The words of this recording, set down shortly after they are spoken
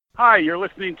Hi, you're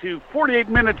listening to 48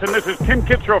 Minutes, and this is Tim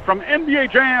Kitzrow from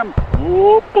NBA Jam.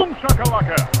 Whoa, boom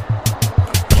shakalaka.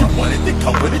 You wanted to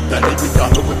come with it, done it, we got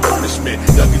it with punishment.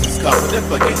 Youngest is confident,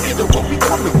 but can't handle what we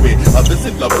coming with. Others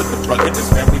in love with the drug and this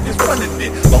family just running it.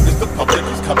 Long as the public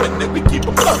is coming, then we keep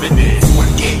them loving it.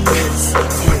 28 minutes,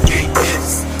 28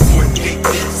 minutes, 28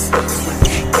 minutes,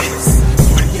 28 minutes,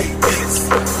 28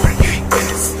 minutes, 28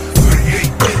 minutes,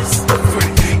 28 minutes,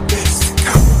 28 minutes.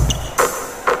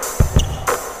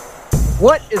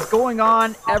 What is going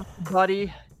on,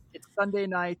 everybody? It's Sunday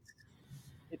night.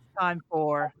 It's time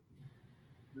for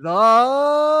the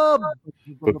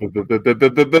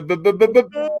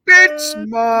Bitch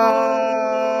Mob.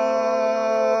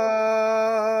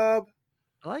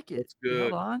 I like it. That's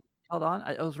good. Hold on.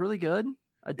 It was really good.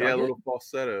 I dug Yeah, a it. little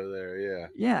falsetto there.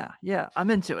 Yeah.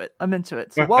 I'm into it.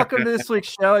 So welcome to this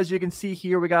week's show. As you can see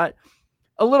here, we got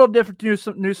a little different,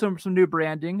 some new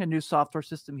branding, a new software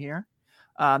system here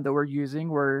that we're using.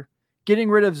 We're getting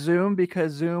rid of Zoom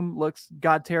because Zoom looks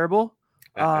god terrible.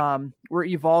 We're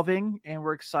evolving and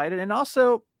we're excited. And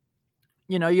also,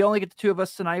 you only get the two of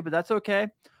us tonight, but that's okay.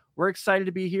 We're excited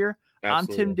to be here.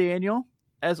 Absolutely. I'm Tim Daniel,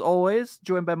 as always,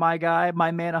 joined by my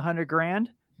man, 100 grand,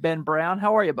 Ben Brown.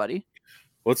 How are you, buddy?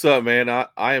 What's up, man?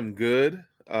 I am good.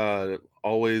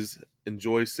 Always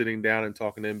enjoy sitting down and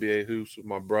talking NBA hoops with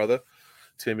my brother,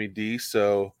 Timmy D.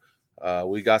 So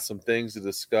we got some things to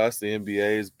discuss. The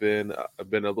NBA has been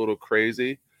a little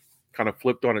crazy, kind of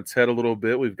flipped on its head a little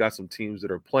bit. We've got some teams that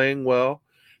are playing well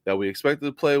that we expected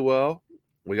to play well.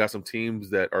 We got some teams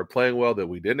that are playing well that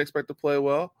we didn't expect to play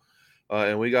well.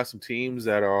 And we got some teams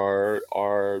that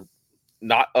are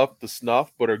not up to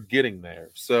snuff, but are getting there.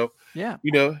 So, yeah,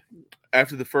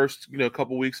 after the first,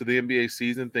 couple weeks of the NBA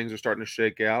season, things are starting to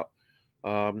shake out.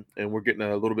 And we're getting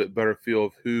a little bit better feel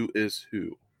of who is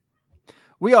who.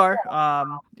 We are,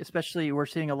 especially we're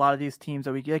seeing a lot of these teams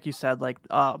that we, like you said, like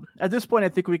at this point, I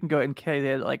think we can go ahead and say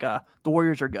that the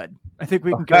Warriors are good. I think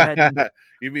we can go ahead.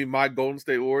 You mean my Golden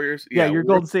State Warriors? Yeah, your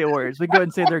Golden State Warriors. We can go ahead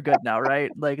and say they're good now, right?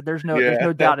 Like there's no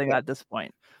doubting that at this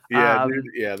point. Yeah,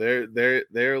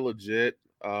 they're legit.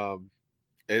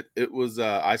 It was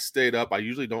I stayed up. I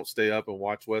usually don't stay up and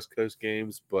watch West Coast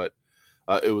games, but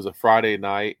it was a Friday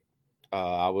night.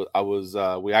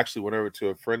 We actually went over to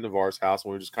a friend of ours' house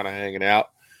and we were just kind of hanging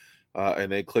out,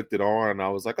 and they clicked it on, and I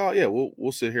was like, oh yeah,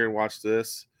 we'll sit here and watch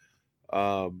this.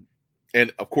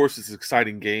 And of course it's an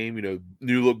exciting game,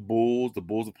 new look Bulls. The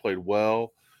Bulls have played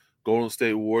well. Golden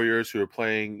State Warriors, who are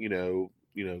playing,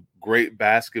 great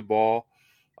basketball.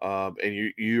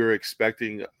 And you're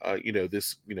expecting,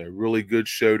 this, really good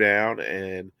showdown.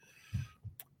 And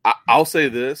I'll say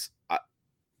this.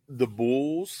 The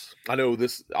Bulls, I don't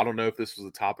know if this was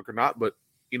a topic or not, but,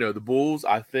 the Bulls,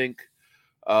 I think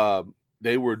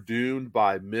they were doomed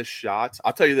by missed shots.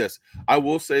 I'll tell you this. I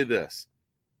will say this.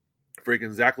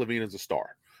 Freaking Zach LaVine is a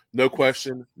star. No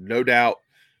question, no doubt.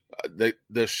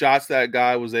 The shots that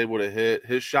guy was able to hit,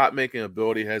 his shot-making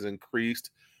ability has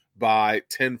increased by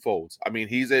tenfold. I mean,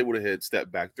 he's able to hit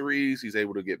step-back threes. He's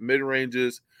able to get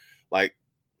mid-ranges. Like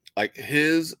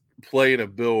his playing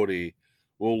ability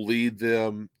will lead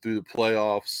them through the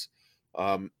playoffs.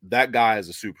 That guy is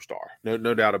a superstar.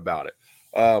 No doubt about it.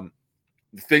 The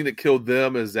thing that killed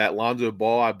them is that Lonzo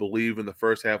Ball, I believe, in the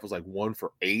first half was like 1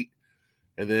 for 8.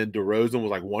 And then DeRozan was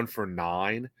like 1 for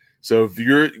 9. So if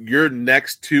your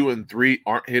next 2 and 3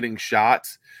 aren't hitting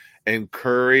shots, and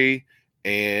Curry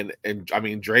and I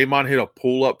mean Draymond hit a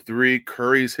pull-up 3,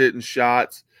 Curry's hitting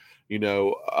shots,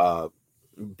 Bielitsa,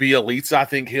 I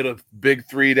think, hit a big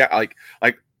 3 that like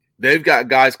they've got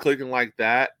guys clicking like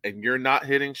that, and you're not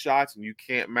hitting shots and you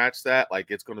can't match that, like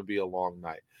it's going to be a long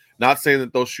night. Not saying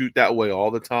that they'll shoot that way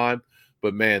all the time,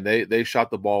 but man, they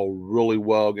shot the ball really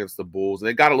well against the Bulls, and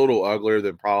it got a little uglier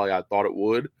than probably I thought it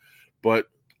would. But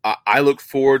I look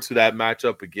forward to that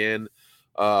matchup again.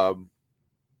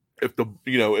 If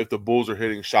the Bulls are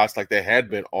hitting shots like they had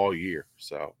been all year,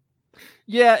 so.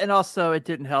 Yeah, and also it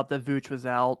didn't help that Vooch was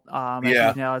out.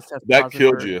 That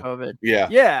killed you. COVID. Yeah,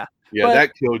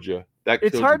 that killed you.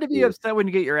 It's hard to be upset when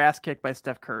you get your ass kicked by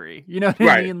Steph Curry. You know what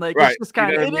I mean? Like it's just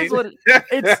kind of it is what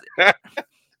it's.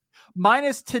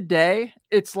 Minus today,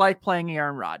 it's like playing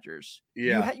Aaron Rodgers.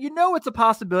 Yeah, it's a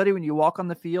possibility when you walk on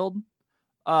the field,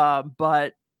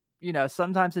 but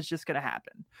sometimes it's just going to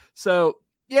happen. So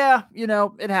yeah,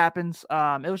 it happens.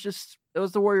 It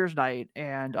was the Warriors' night,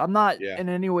 and I'm not in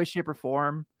any way, shape, or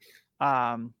form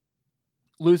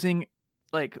losing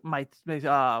like my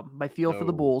feel for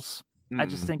the Bulls. I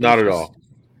just think not at all.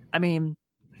 I mean,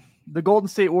 the Golden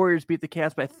State Warriors beat the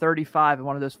Cavs by 35 in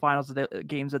one of those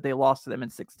games that they lost to them in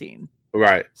 16.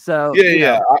 Right. So Yeah, you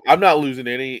yeah. know, I'm not losing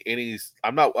any.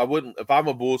 I wouldn't if I'm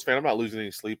a Bulls fan. I'm not losing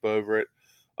any sleep over it.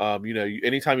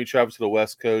 Anytime you travel to the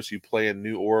West Coast, you play in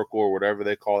New Oracle or whatever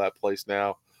they call that place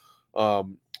now.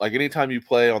 Like anytime you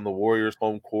play on the Warriors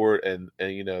home court and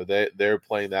they're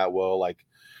playing that well, like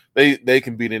they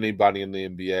can beat anybody in the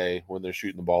NBA when they're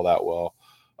shooting the ball that well.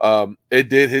 It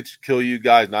did kill you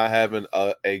guys not having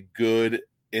a good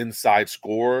inside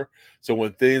scorer. So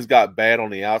when things got bad on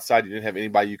the outside, you didn't have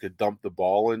anybody you could dump the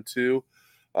ball into.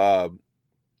 I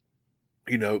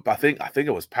think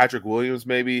it was Patrick Williams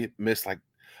maybe missed like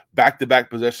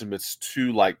back-to-back possession, missed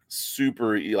two like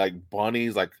super like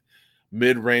bunnies, like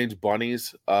mid-range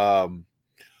bunnies.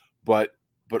 But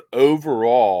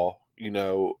overall,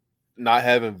 not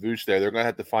having Vooch there, they're gonna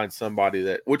have to find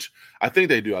somebody which I think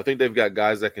they do. I think they've got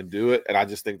guys that can do it, and I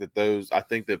just think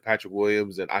that Patrick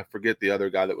Williams and I forget the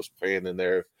other guy that was playing in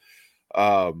there.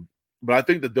 But I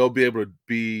think that they'll be able to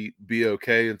be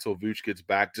okay until Vooch gets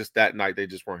back. Just that night, they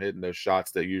just weren't hitting those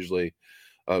shots that usually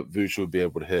Vooch would be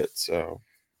able to hit. So,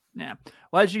 yeah.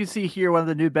 Well, as you can see here, one of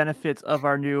the new benefits of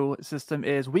our new system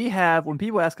is when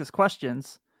people ask us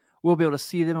questions, we'll be able to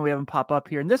see them and we have them pop up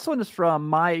here. And this one is from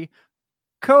my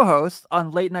co-host on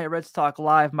Late Night Reds Talk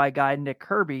Live, my guy Nick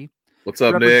Kirby. What's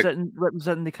up, Nick?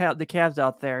 Representing the Cavs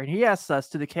out there. And he asks us,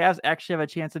 do the Cavs actually have a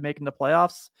chance of making the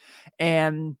playoffs?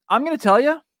 And I'm going to tell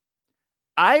you,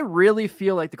 I really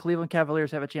feel like the Cleveland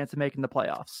Cavaliers have a chance of making the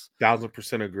playoffs.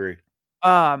 1000% agree.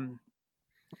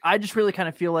 I just really kind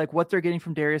of feel like what they're getting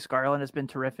from Darius Garland has been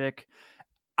terrific.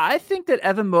 I think that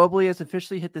Evan Mobley has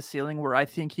officially hit the ceiling where I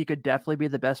think he could definitely be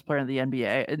the best player in the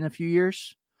NBA in a few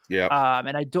years. Yeah.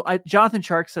 And Jonathan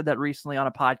Shark said that recently on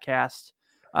a podcast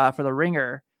for The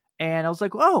Ringer. And I was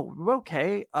like, oh,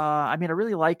 okay. I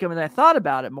really like him. And I thought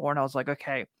about it more and I was like,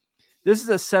 okay, this is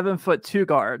a 7'2"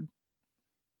 guard.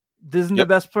 This isn't the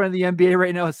best player in the NBA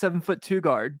right now, a 7'2"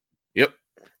 guard. Yep.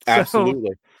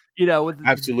 Absolutely. So, with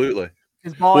absolutely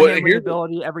his ball handling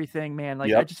ability, everything, man.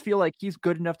 Like I just feel like he's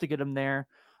good enough to get him there.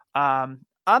 I'm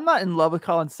not in love with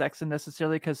Colin Sexton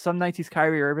necessarily because some nights he's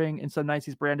Kyrie Irving and some nights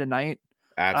he's Brandon Knight.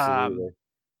 Absolutely.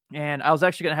 And I was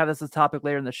actually going to have this as a topic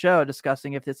later in the show,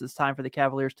 discussing if this is time for the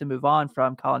Cavaliers to move on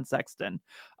from Colin Sexton.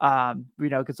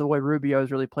 Because the way Rubio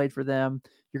has really played for them,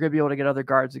 you're going to be able to get other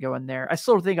guards to go in there. I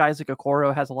still think Isaac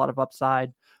Okoro has a lot of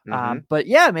upside. But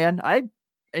yeah, man, I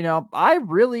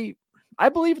believe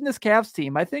in this Cavs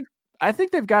team. I think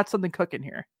they've got something cooking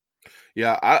here.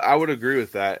 Yeah, I would agree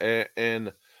with that.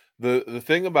 And the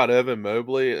thing about Evan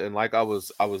Mobley, and like I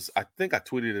think I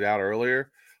tweeted it out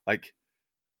earlier, like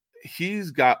he's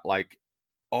got like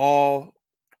all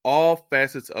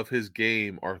facets of his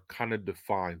game are kind of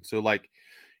defined. So like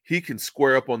he can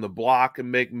square up on the block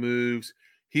and make moves.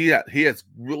 He has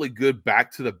really good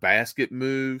back to the basket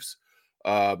moves.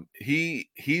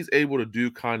 He's able to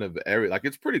do kind of like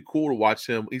it's pretty cool to watch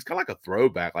him. He's kind of like a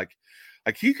throwback. Like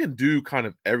he can do kind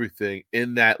of everything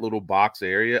in that little box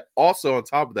area. Also on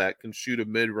top of that, can shoot a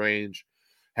mid-range,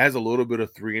 has a little bit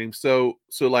of three in him. So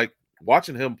like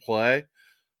watching him play,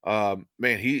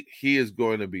 man, he is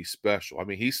going to be special. I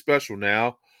mean, he's special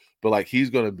now, but like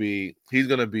he's going to be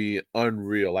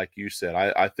unreal. Like you said,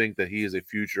 I think that he is a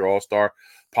future All-Star,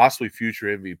 possibly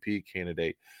future MVP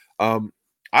candidate.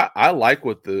 I like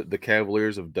what the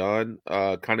Cavaliers have done,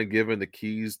 kind of giving the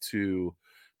keys to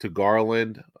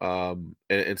Garland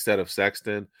instead of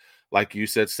Sexton. Like you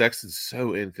said, Sexton's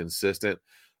so inconsistent.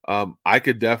 I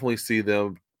could definitely see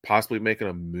them possibly making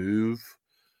a move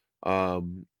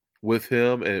with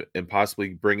him and possibly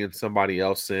bringing somebody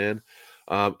else in.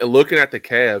 And looking at the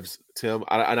Cavs, Tim,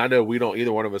 and I know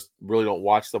either one of us really don't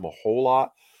watch them a whole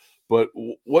lot, but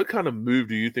what kind of move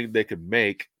do you think they could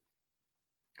make?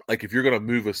 Like if you're going to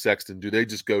move with Sexton, do they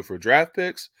just go for draft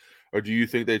picks or do you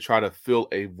think they try to fill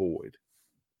a void?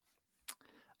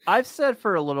 I've said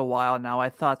for a little while now, I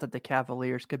thought that the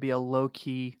Cavaliers could be a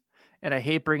low-key, and I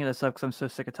hate bringing this up because I'm so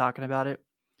sick of talking about it.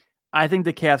 I think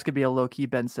the Cavs could be a low-key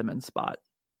Ben Simmons spot.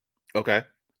 Okay.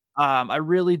 I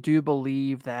really do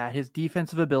believe that his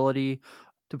defensive ability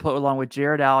to put along with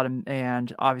Jared Allen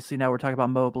and obviously now we're talking about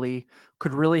Mobley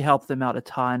could really help them out a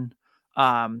ton.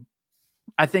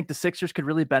 I think the Sixers could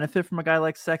really benefit from a guy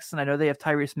like Sexton. I know they have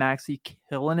Tyrese Maxey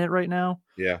killing it right now.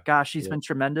 Yeah. Gosh, he's been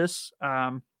tremendous.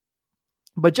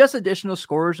 But just additional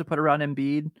scorers to put around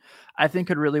Embiid, I think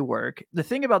could really work. The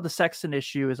thing about the Sexton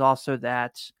issue is also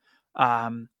that,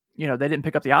 they didn't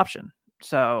pick up the option.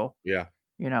 So, yeah,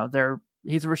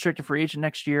 he's a restricted free agent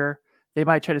next year. They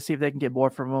might try to see if they can get more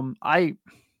from him.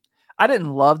 I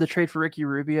didn't love the trade for Ricky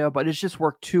Rubio, but it's just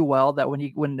worked too well that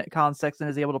when Colin Sexton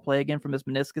is able to play again from his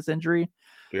meniscus injury,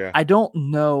 yeah, I don't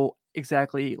know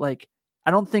exactly like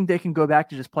I don't think they can go back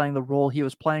to just playing the role he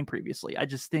was playing previously. I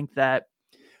just think that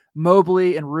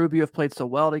Mobley and Rubio have played so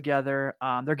well together.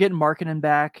 They're getting Markkanen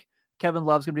back. Kevin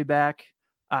Love's going to be back.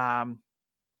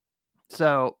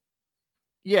 So,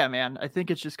 yeah, man, I think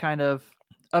it's just kind of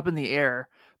up in the air.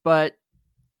 But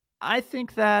I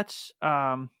think that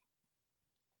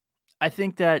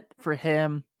for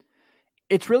him,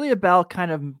 it's really about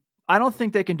kind of. I don't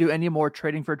think they can do any more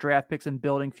trading for draft picks and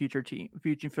building future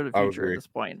for the future at this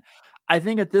point. I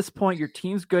think at this point your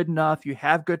team's good enough. You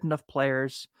have good enough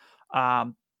players.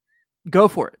 Go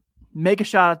for it. Make a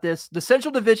shot at this. The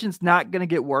Central Division's not going to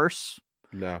get worse.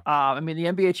 No. I mean, the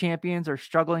NBA champions are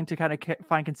struggling to kind of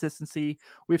find consistency.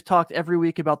 We've talked every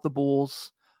week about the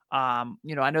Bulls. I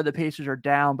know the Pacers are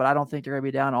down, but I don't think they're going to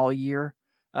be down all year,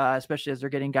 especially as they're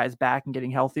getting guys back and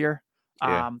getting healthier.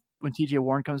 Yeah. When TJ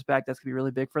Warren comes back, that's going to be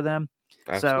really big for them.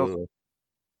 Absolutely. So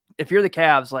if you're the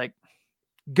Cavs, like,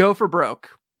 go for broke.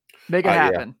 Make it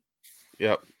happen. Yeah.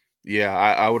 Yep. Yeah,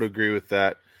 I would agree with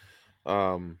that.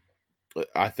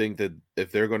 I think that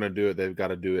if they're going to do it, they've got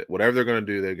to do it. Whatever they're going to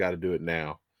do, they've got to do it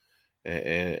now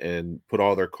and put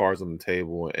all their cards on the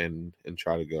table and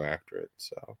try to go after it.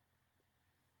 So,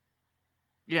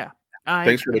 yeah.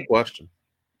 Thanks for the question.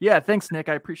 Yeah, thanks, Nick.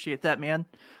 I appreciate that, man.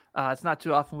 It's not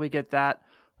too often we get that.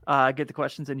 Get the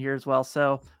questions in here as well.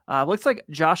 So looks like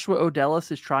Joshua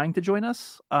Odellis is trying to join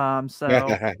us. While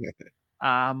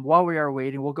we are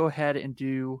waiting, we'll go ahead and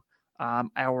do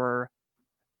our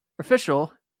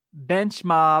official Bench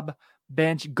Mob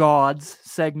Bench Gods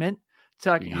segment,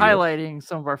 highlighting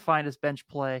some of our finest bench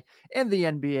play in the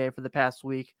NBA for the past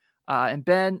week. And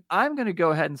Ben, I'm going to go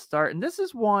ahead and start. And this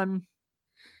is one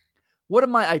of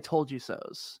my I told you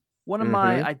so's. One of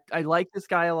my, I like this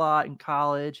guy a lot in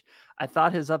college. I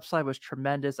thought his upside was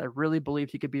tremendous. I really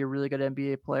believed he could be a really good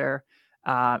NBA player.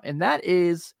 And that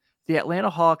is the Atlanta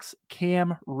Hawks,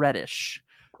 Cam Reddish.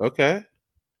 Okay.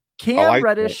 Cam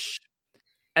Reddish,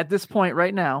 at this point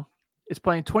right now, is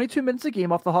playing 22 minutes a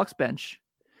game off the Hawks bench.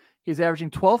 He's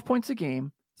averaging 12 points a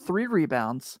game, 3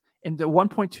 rebounds, and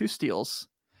 1.2 steals.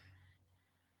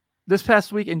 This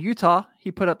past week in Utah,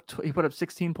 he put up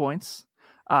 16 points.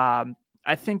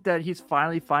 I think that he's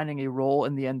finally finding a role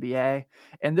in the NBA,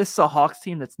 and this is a Hawks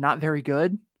team that's not very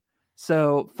good.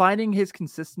 So finding his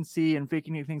consistency and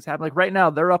making things happen, like right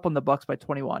now, they're up on the Bucks by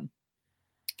 21.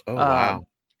 Oh, wow.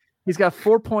 He's got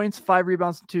 4 points, 5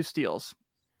 rebounds, and 2 steals.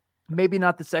 Maybe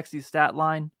not the sexy stat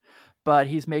line, but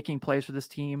he's making plays for this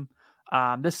team.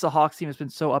 This is a Hawks team that's been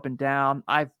so up and down.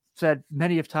 I've said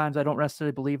many of times I don't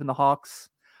necessarily believe in the Hawks.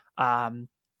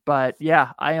 But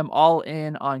yeah, I am all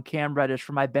in on Cam Reddish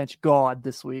for my bench god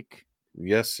this week.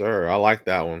 Yes, sir. I like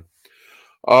that one.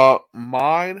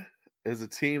 Mine is a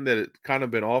team that had kind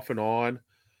of been off and on.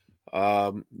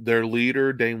 Their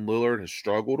leader, Dame Lillard, has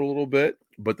struggled a little bit,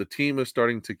 but the team is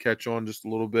starting to catch on just a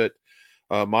little bit.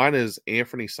 Mine is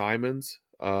Anthony Simons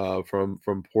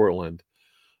from Portland.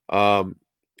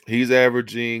 He's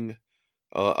averaging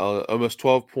almost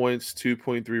 12 points,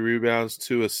 2.3 rebounds,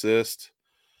 2 assists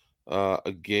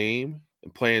a game,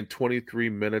 and playing 23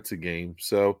 minutes a game.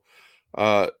 So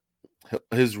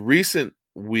his recent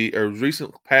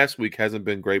past week hasn't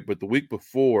been great, but the week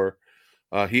before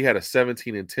he had a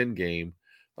 17-10 game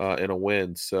in a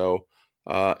win. So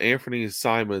Anthony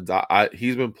Simons,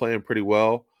 he's been playing pretty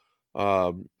well.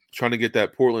 Trying to get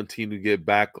that Portland team to get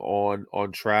back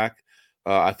on track.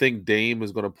 I think Dame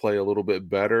is going to play a little bit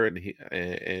better,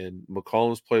 and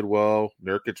McCollum's played well.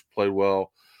 Nurkic played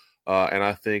well, and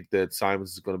I think that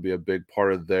Simons is going to be a big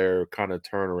part of their kind of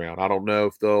turnaround. I don't know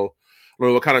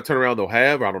what kind of turnaround they'll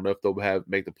have. I don't know if they'll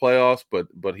make the playoffs,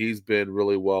 but he's been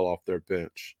really well off their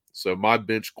bench. So my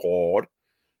bench squad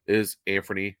is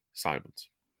Anthony Simons.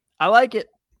 I like it.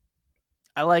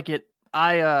 I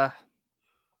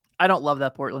don't love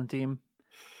that Portland team.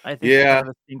 I think he's kind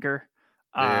of a stinker.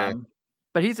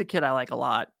 But he's a kid I like a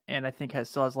lot, and I think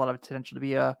still has a lot of potential to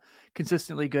be a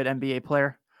consistently good NBA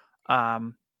player.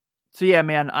 So yeah,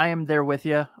 man, I am there with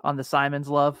you on the Simons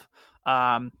love.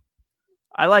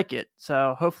 I like it.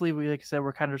 So hopefully like I said,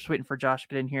 we're kind of just waiting for Josh to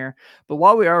get in here. But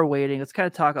while we are waiting, let's kind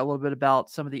of talk a little bit about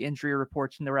some of the injury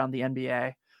reports around the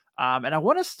NBA. And I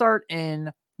want to start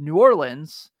in New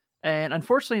Orleans, and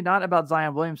unfortunately not about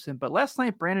Zion Williamson, but last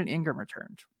night Brandon Ingram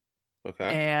returned.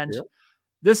 Okay. And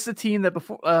this is a team that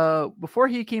before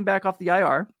he came back off the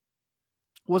IR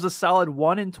was a solid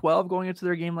 1-12 going into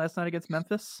their game last night against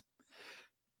Memphis.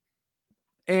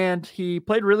 And he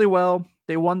played really well.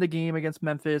 They won the game against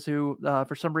Memphis, who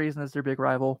for some reason is their big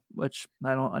rival, which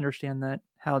I don't understand that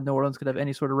how New Orleans could have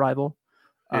any sort of rival.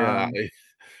 Yeah,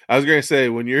 I was going to say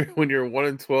when you're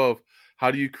 1-12, how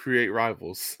do you create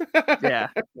rivals? Yeah.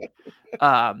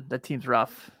 That team's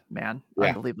rough, man. Yeah.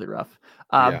 Unbelievably rough.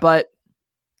 Yeah. But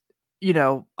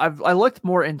I looked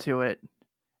more into it,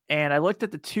 and I looked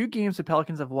at the 2 games the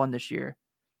Pelicans have won this year.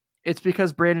 It's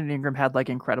because Brandon Ingram had like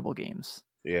incredible games.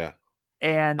 Yeah.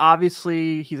 And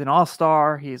obviously he's an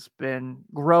all-star. He's been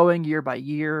growing year by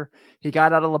year. He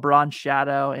got out of LeBron's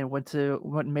shadow and went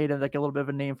and made like a little bit of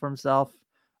a name for himself.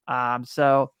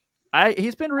 So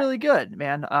he's been really good,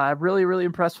 man. I'm really, really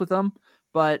impressed with him,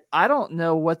 but I don't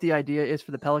know what the idea is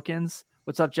for the Pelicans.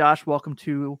 What's up, Josh? Welcome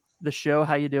to the show.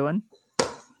 How you doing?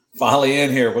 Finally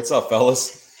in here. What's up,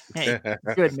 fellas? Hey,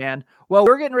 good, man. Well,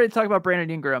 we're getting ready to talk about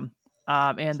Brandon Ingram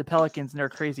and the Pelicans and their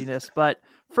craziness. But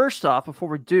first off, before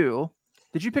we do,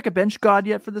 did you pick a bench god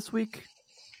yet for this week?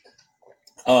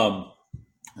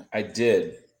 I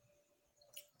did.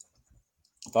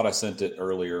 I thought I sent it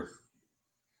earlier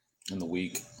in the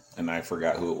week, and I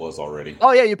forgot who it was already.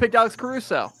 Oh, yeah, you picked Alex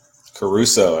Caruso.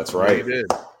 Caruso, that's right. You did.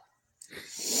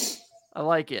 I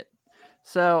like it.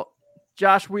 So,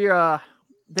 Josh, we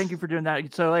thank you for doing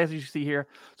that. So, as you see here,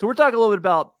 so we're talking a little bit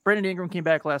about Brandon Ingram came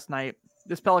back last night.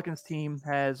 This Pelicans team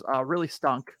has really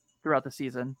stunk throughout the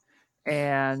season,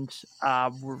 and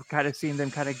we're kind of seeing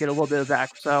them kind of get a little bit of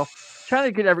back. So, trying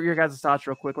to get your guys' thoughts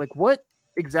real quick. Like, what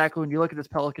exactly, when you look at this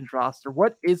Pelicans roster,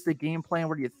 what is the game plan?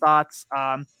 What are your thoughts?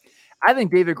 I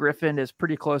think David Griffin is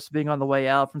pretty close to being on the way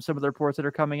out from some of the reports that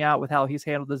are coming out with how he's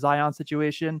handled the Zion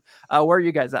situation. Where are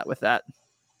you guys at with that?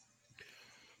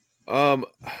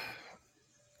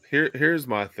 Here's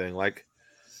my thing. Like,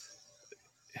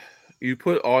 you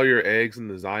put all your eggs in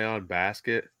the Zion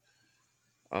basket.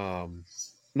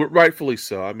 Rightfully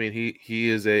so. I mean,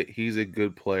 he's a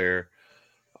good player.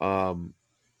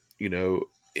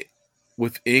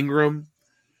 With Ingram,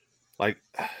 like,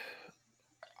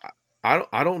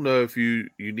 I don't know if you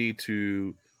need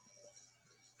to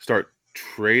start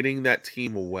trading that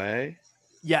team away.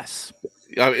 Yes.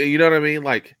 I mean, you know what I mean?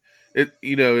 Like,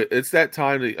 it's that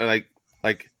time to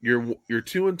like you're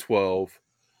 2-12.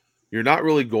 You're not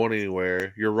really going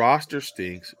anywhere. Your roster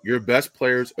stinks. Your best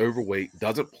player's overweight,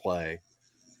 doesn't play.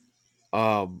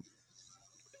 Your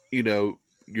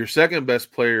second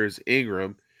best player is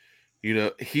Ingram.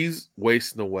 He's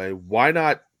wasting away. Why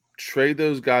not trade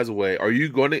those guys away? Are you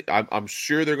going to? I'm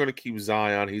sure they're going to keep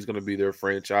Zion. He's going to be their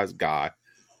franchise guy.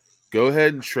 Go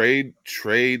ahead and trade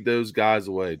those guys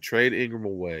away. Trade Ingram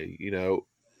away.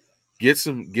 Get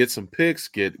some picks.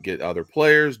 Get other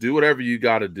players. Do whatever you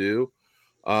got to do.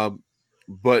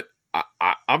 But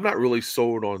I'm not really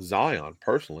sold on Zion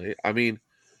personally. I mean,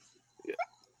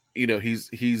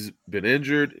 he's been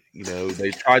injured. They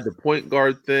tried the point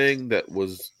guard thing. It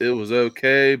was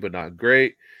okay, but not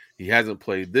great. He hasn't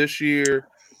played this year.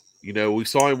 We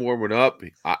saw him warming up.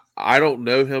 I don't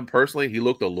know him personally. He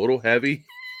looked a little heavy.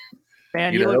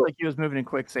 Man, he looked like he was moving in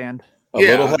quicksand. A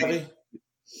little heavy?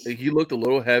 He looked a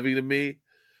little heavy to me.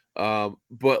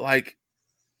 But like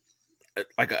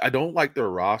I don't like their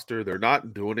roster. They're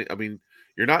not doing it. I mean,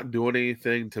 you're not doing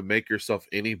anything to make yourself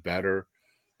any better.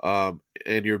 And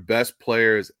your best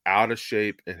player is out of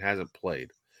shape and hasn't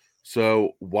played.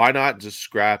 So why not just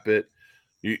scrap it?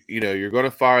 You're going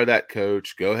to fire that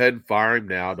coach. Go ahead and fire him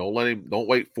now. Don't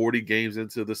wait 40 games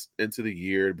into the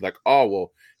year and be like, oh,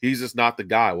 well, he's just not the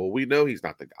guy. Well, we know he's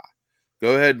not the guy.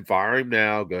 Go ahead and fire him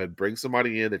now. Go ahead and bring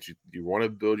somebody in that you want to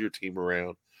build your team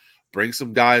around. Bring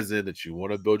some guys in that you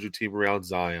want to build your team around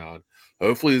Zion.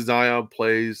 Hopefully Zion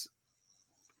plays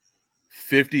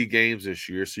 50 games this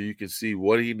year so you can see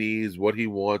what he needs, what he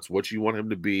wants, what you want him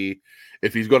to be.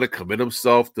 If he's going to commit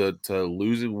himself to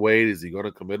losing weight, is he going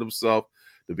to commit himself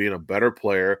to being a better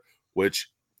player, which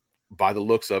by the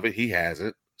looks of it, he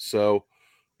hasn't. So,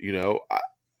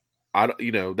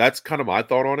 that's kind of my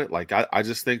thought on it. Like, I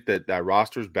just think that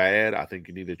roster's bad. I think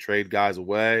you need to trade guys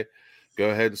away. Go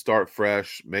ahead and start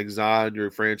fresh. Make Zion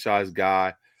your franchise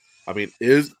guy. I mean,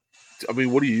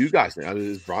 what do you guys think? I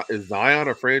mean, is Zion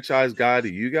a franchise guy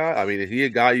to you guys? I mean, is he a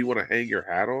guy you want to hang your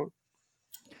hat on?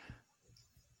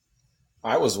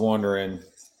 I was wondering,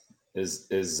 is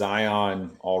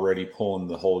Zion already pulling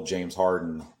the whole James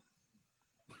Harden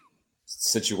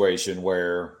situation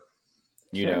where,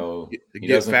 he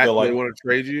doesn't feel like they want to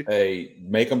trade you? Hey,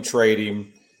 make him trade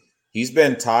him. He's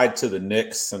been tied to the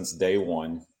Knicks since day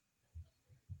one.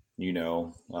 I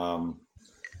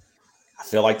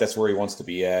feel like that's where he wants to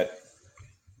be at.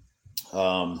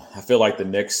 I feel like the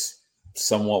Knicks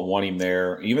somewhat want him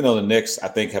there, even though the Knicks, I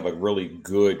think, have a really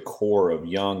good core of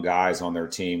young guys on their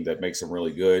team that makes them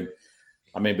really good.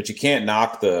 I mean, but you can't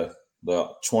knock the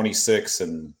 26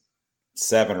 and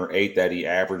 7 or 8 that he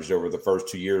averaged over the first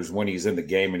 2 years when he's in the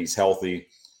game and he's healthy.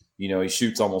 He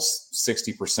shoots almost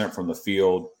 60% from the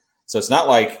field. So it's not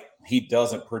like he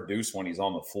doesn't produce when he's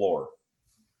on the floor.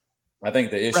 I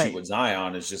think the issue with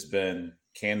Zion has just been,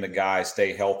 can the guy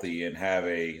stay healthy and have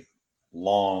a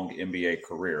long NBA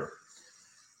career?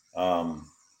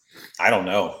 I don't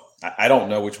know. I don't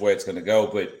know which way it's going to go,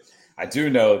 but I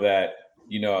do know that,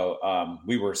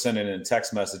 we were sending in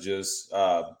text messages.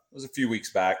 It was a few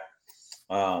weeks back.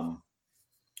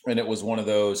 And it was one of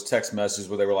those text messages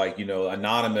where they were like,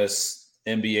 anonymous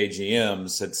NBA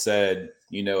GMs had said,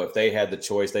 if they had the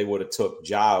choice, they would have took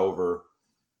Ja over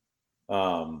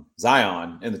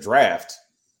Zion in the draft.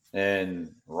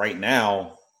 And right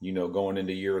now, going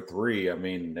into year 3, I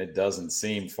mean, it doesn't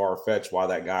seem far-fetched why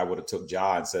that guy would have took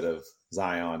Ja instead of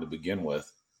Zion to begin with.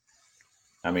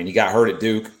 I mean, he got hurt at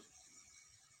Duke,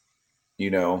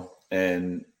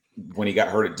 and when he got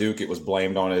hurt at Duke, it was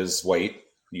blamed on his weight.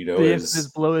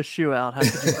 His blow his shoe out. How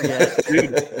could you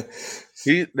forget?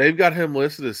 Dude, they've got him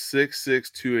listed as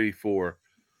 6'6", 284.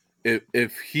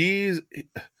 If he's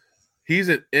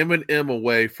an M&M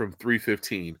away from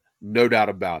 315, no doubt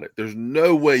about it. There's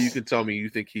no way you can tell me you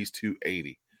think he's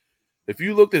 280. If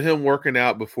you looked at him working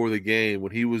out before the game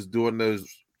when he was doing those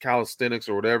calisthenics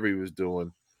or whatever he was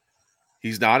doing,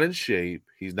 he's not in shape.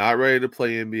 He's not ready to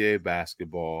play NBA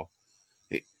basketball.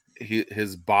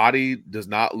 His body does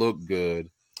not look good.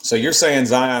 So you're saying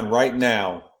Zion right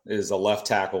now is a left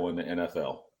tackle in the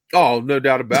NFL? Oh, no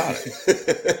doubt about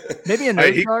it. Maybe a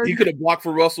nose guard? He could have blocked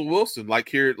for Russell Wilson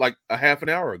like a half an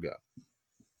hour ago.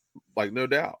 Like, no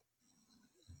doubt.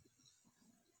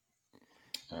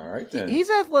 All right, then. He's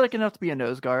athletic enough to be a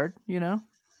nose guard, Oh,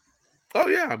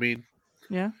 yeah. I mean,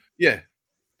 yeah.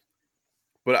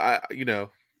 But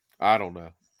I don't know.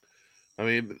 I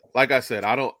mean, like I said,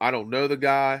 I don't know the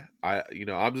guy.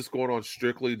 I'm just going on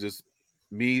strictly just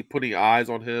me putting eyes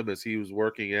on him as he was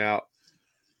working out,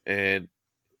 and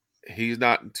he's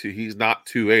not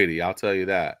 280. I'll tell you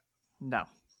that. No,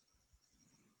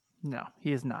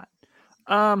 he is not.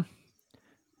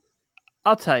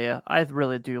 I'll tell you, I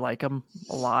really do like him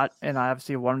a lot, and I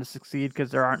obviously want him to succeed because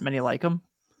there aren't many like him.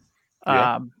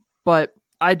 Yeah. But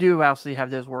I do obviously have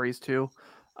those worries too.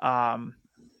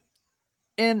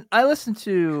 And I listen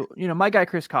to, my guy,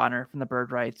 Chris Connor from the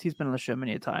Bird Rights. He's been on the show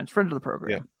many times, friend of the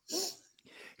program. Yeah.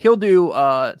 He'll do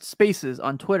spaces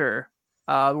on Twitter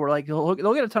where like they'll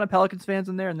get a ton of Pelicans fans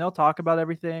in there and they'll talk about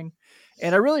everything.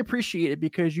 And I really appreciate it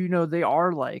because, they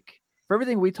are like, for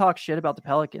everything we talk shit about the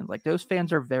Pelicans, like those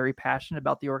fans are very passionate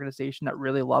about the organization that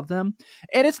really love them.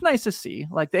 And it's nice to see,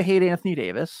 like, they hate Anthony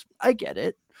Davis. I get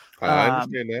it. I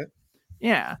understand that.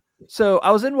 Yeah. So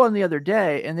I was in one the other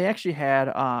day and they actually had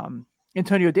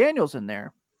Antonio Daniels in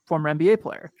there, former NBA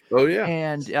player. Oh, yeah.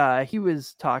 And he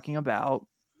was talking about,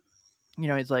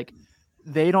 he's like,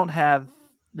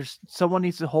 someone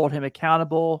needs to hold him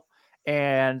accountable.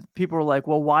 And people were like,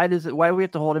 well, why do we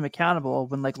have to hold him accountable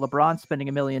when like LeBron's spending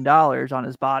 $1 million on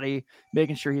his body,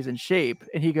 making sure he's in shape?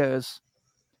 And he goes,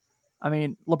 I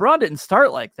mean, LeBron didn't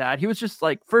start like that. He was just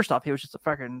like, first off, he was just a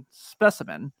fucking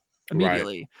specimen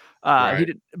immediately. Right. He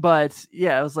did, but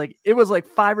yeah, it was like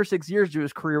 5 or 6 years to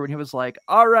his career when he was like,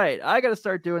 all right, I got to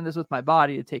start doing this with my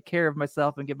body to take care of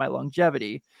myself and get my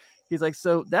longevity. He's like,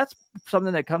 so that's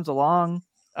something that comes along.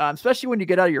 Especially when you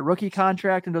get out of your rookie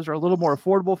contract and those are a little more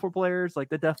affordable for players, like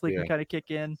that definitely can kind of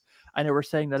kick in. I know we're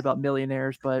saying that about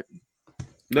millionaires, but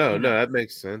no, that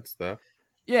makes sense though.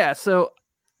 Yeah. So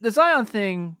the Zion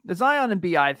and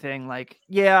BI thing, like,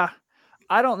 yeah,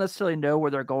 I don't necessarily know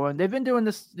where they're going. They've been doing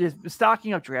this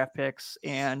stocking up draft picks,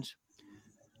 and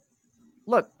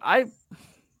look, I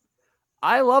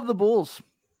love the Bulls,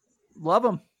 love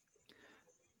them,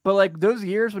 but like those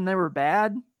years when they were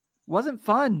bad wasn't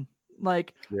fun.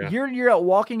 Like year in, year out,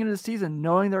 walking into the season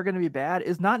knowing they're going to be bad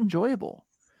is not enjoyable.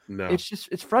 No,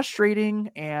 it's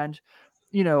frustrating. And,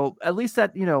 at least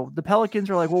that, the Pelicans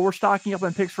are like, well, we're stocking up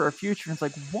on picks for our future. And it's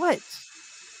like, what?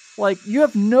 Like, you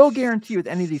have no guarantee with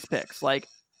any of these picks. Like,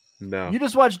 no, you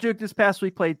just watched Duke this past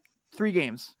week play 3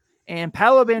 games, and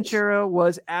Paolo Banchero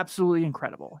was absolutely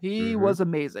incredible. He was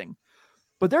amazing.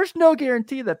 But there's no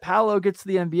guarantee that Paolo gets to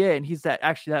the NBA, and he's that.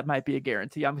 Actually, that might be a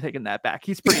guarantee. I'm taking that back.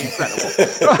 He's pretty incredible.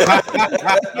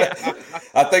 Yeah.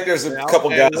 I think there's a couple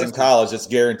guys in college that's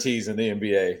guarantees in the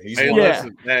NBA.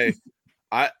 Listen,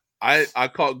 I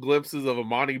caught glimpses of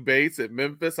Amani Bates at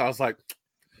Memphis. I was like,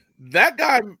 that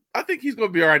guy, I think he's going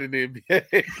to be all right in the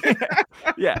NBA.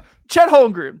 Yeah. Chet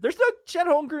Holmgren. There's no Chet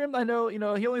Holmgren. I know,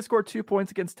 he only scored 2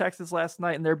 points against Texas last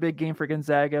night in their big game for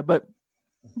Gonzaga, but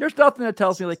there's nothing that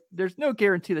tells me like there's no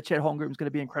guarantee that Chet Holmgren is going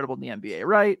to be incredible in the NBA,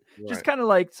 right? Just kind of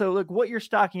like, so look, what you're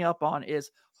stocking up on is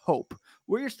hope.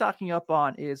 What you're stocking up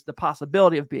on is the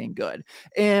possibility of being good.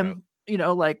 And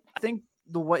like I think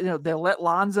the way they let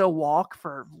Lonzo walk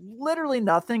for literally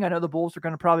nothing. I know the Bulls are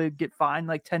going to probably get fined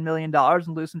like $10 million and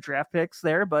lose some draft picks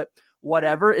there, but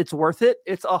whatever, it's worth it.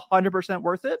 It's 100%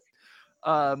 worth it.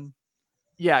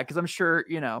 Yeah, because I'm sure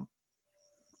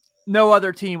no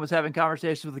other team was having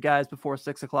conversations with the guys before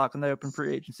 6 o'clock when they open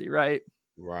free agency, right?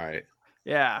 Right.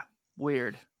 Yeah,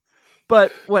 weird,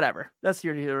 but whatever. That's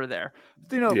here or there.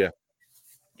 Yeah.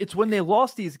 It's when they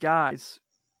lost these guys.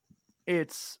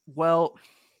 It's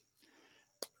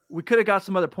we could have got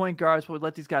some other point guards, but we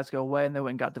let these guys go away, and they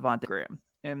went and got Devontae Graham.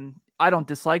 And I don't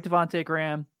dislike Devontae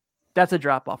Graham. That's a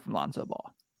drop off from Lonzo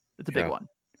Ball. It's a big one.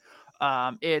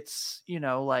 It's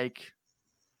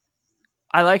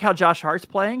I like how Josh Hart's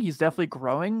playing. He's definitely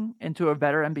growing into a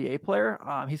better NBA player.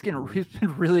 He's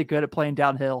been really good at playing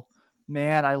downhill.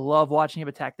 Man, I love watching him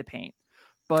attack the paint.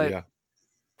 But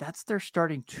that's their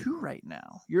starting two right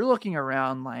now. You're looking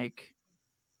around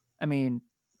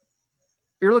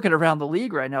you're looking around the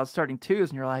league right now, starting twos,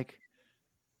 and you're like,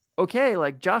 okay,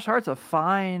 like Josh Hart's a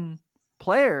fine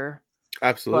player.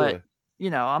 Absolutely.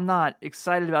 But, I'm not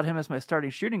excited about him as my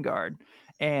starting shooting guard.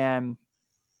 And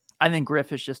I think Griff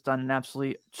has just done an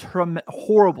absolutely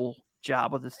horrible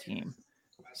job with his team.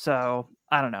 So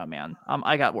I don't know, man.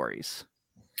 I got worries.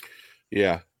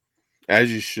 Yeah,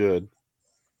 as you should.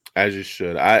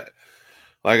 Like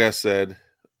I said,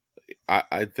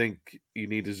 I think you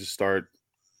need to just start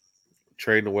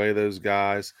trading away those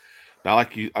guys. Not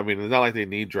like it's not like they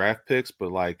need draft picks,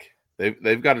 but like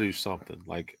they've got to do something.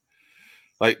 Like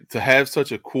to have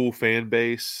such a cool fan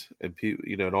base and people,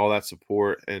 and all that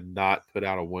support, and not put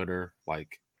out a winner.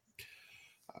 Like,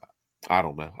 I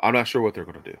don't know. I'm not sure what they're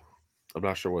going to do.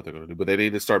 But they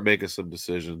need to start making some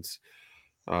decisions.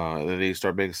 They need to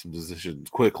start making some decisions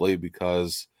quickly,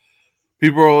 because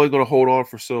people are only going to hold on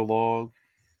for so long.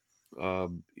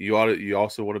 You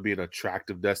also want to be an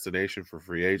attractive destination for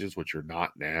free agents, which you're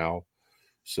not now.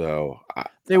 So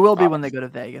they will be when they go to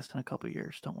Vegas in a couple of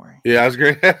years. Don't worry. Yeah, that's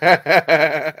great.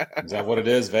 Is that what it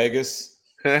is, Vegas?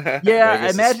 Yeah, Vegas I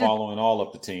imagine is following all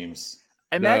of the teams.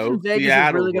 I imagine Vegas Seattle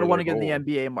is really going to want to get in going.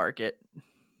 the NBA market.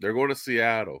 They're going to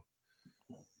Seattle.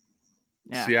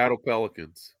 Yeah. Seattle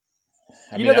Pelicans.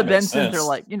 The Bensons are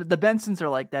like, the Bensons are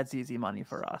like, that's easy money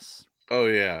for us. Oh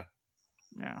yeah.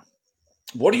 Yeah.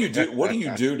 What do you do? What do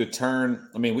you do to turn?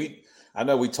 I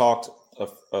know we talked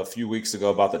a few weeks ago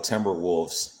about the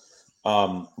Timberwolves.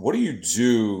 What do you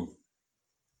do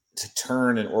to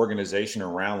turn an organization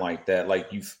around like that?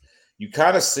 Like you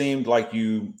kind of seemed like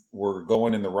you were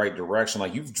going in the right direction.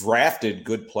 Like you've drafted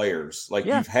good players. Like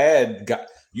you've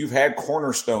had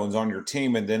cornerstones on your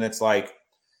team, and then it's like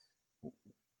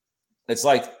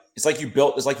you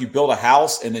built a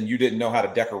house and then you didn't know how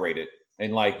to decorate it.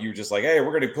 And like, you're just like, hey,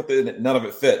 we're going to put none of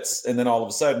it fits. And then all of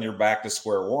a sudden you're back to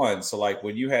square one. So like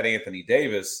when you had Anthony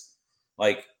Davis,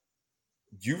 like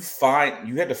you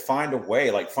had to find a way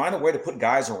to put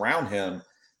guys around him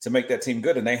to make that team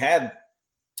good. And they had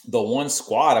the one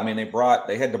squad.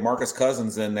 They had DeMarcus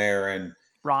Cousins in there and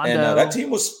Rondo. And that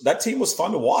team was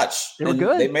fun to watch. They were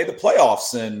good. They made the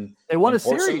playoffs and they won a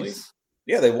series.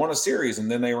 Yeah, they won a series,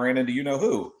 and then they ran into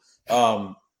who.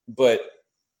 But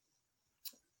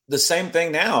the same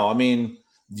thing now.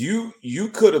 You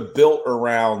could have built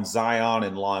around Zion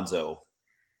and Lonzo.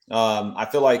 I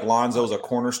feel like Lonzo's a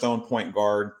cornerstone point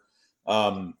guard.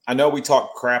 I know we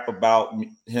talk crap about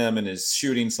him and his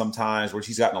shooting sometimes, which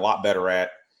he's gotten a lot better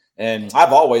at. And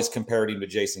I've always compared him to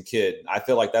Jason Kidd. I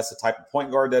feel like that's the type of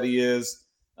point guard that he is.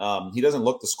 He doesn't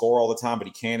look to score all the time, but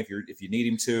he can if you need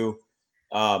him to.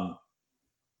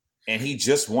 And he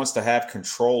just wants to have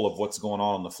control of what's going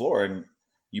on the floor. And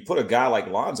you put a guy like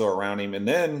Lonzo around him, and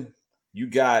then you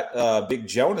got Big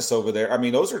Jonas over there.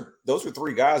 Those are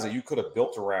three guys that you could have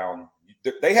built around.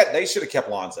 They should have kept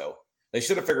Lonzo. They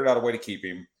should have figured out a way to keep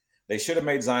him. They should have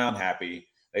made Zion happy.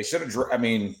 They should have. I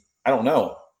don't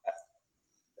know.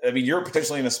 You're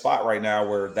potentially in a spot right now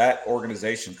where that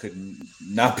organization could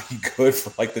not be good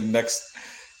for like the next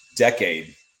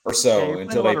decade or so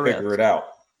until they figure it out.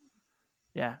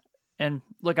 Yeah. And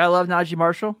look, I love Najee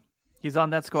Marshall. He's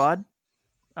on that squad.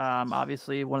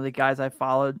 Obviously one of the guys I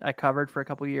covered for a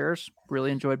couple of years,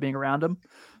 really enjoyed being around him.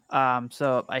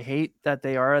 So I hate that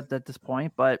they are at this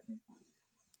point, but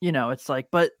it's like,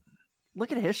 but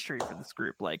look at history for this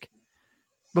group. Like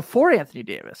before Anthony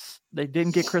Davis, they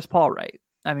didn't get Chris Paul right.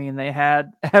 They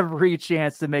had every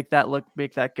chance to make that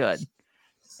good,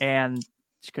 and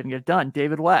just couldn't get it done.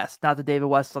 David West, not that David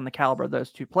West is on the caliber of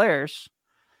those two players,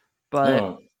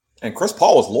 but and Chris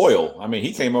Paul was loyal.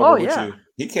 He came over with yeah. you.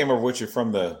 He came over with you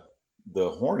from the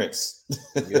Hornets.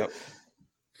 Yep.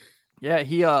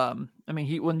 Yeah,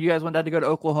 when you guys had to go to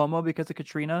Oklahoma because of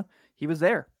Katrina, he was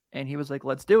there and he was like,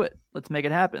 let's do it. Let's make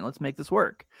it happen. Let's make this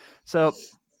work. So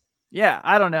yeah,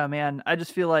 I don't know, man. I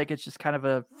just feel like it's just kind of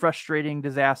a frustrating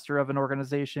disaster of an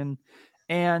organization.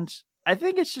 And I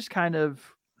think it's just kind of,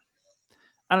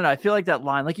 I don't know. I feel like that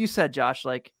line, like you said, Josh,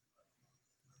 like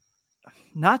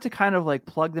not to kind of like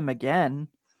plug them again,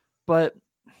 but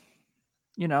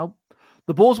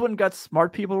the Bulls wouldn't got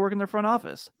smart people working their front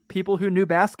office, people who knew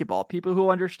basketball, people who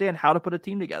understand how to put a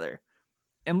team together.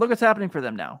 And look what's happening for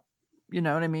them now. You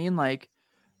know what I mean? Like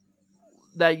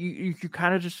that you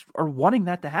kind of just are wanting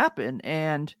that to happen.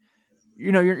 And,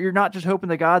 you're not just hoping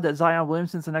to God that Zion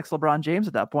Williamson's the next LeBron James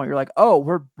at that point. You're like, oh,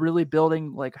 we're really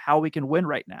building like how we can win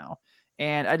right now.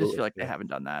 And I just feel like they haven't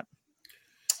done that.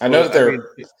 I know that they're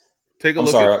take a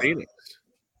look at Phoenix.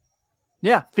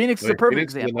 Yeah. Phoenix is a perfect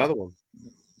example. Another one.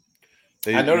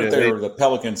 I know that they're the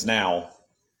Pelicans now.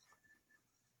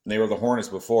 They were the Hornets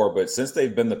before, but since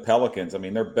they've been the Pelicans, I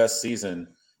mean, their best season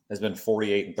has been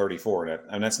 48-34.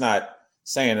 And that's not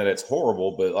saying that it's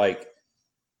horrible, but like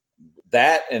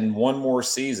that and one more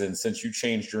season since you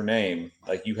changed your name,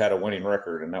 like you had a winning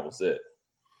record and that was it.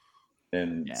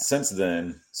 And since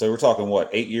then, so we're talking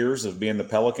 8 years of being the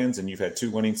Pelicans and you've had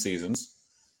 2 winning seasons.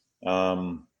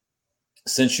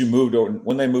 Since you moved over,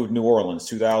 when they moved New Orleans,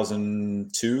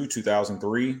 2002,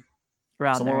 2003,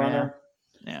 somewhere around there.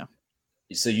 Yeah.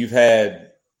 So you've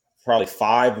had probably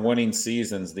 5 winning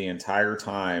seasons the entire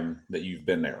time that you've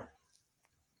been there.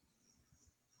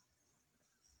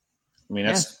 I mean,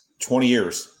 that's 20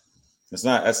 years. That's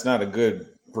not a good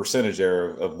percentage there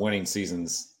of winning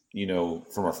seasons,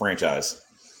 from a franchise.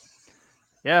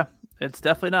 Yeah, it's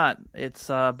definitely not. It's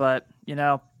but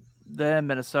then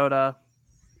Minnesota,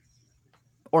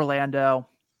 Orlando,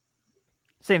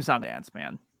 same song and dance,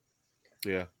 man.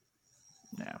 Yeah.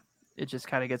 Yeah. It just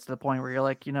kind of gets to the point where you're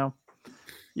like,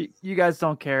 you guys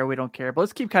don't care. We don't care. But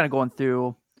let's keep kind of going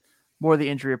through more of the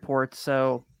injury reports.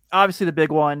 So obviously the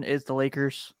big one is the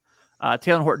Lakers.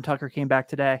 Taylor Horton-Tucker came back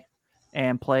today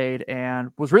and played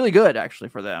and was really good actually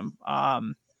for them.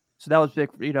 So that was big.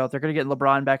 They're going to get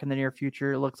LeBron back in the near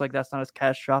future. It looks like that's not as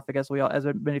catastrophic as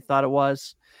many thought it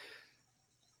was.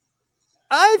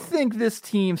 I think this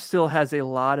team still has a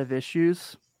lot of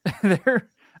issues.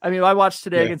 I watched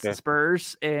today against the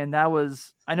Spurs, and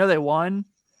I know they won,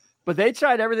 but they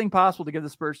tried everything possible to give the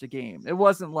Spurs the game. It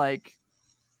wasn't like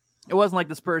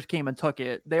the Spurs came and took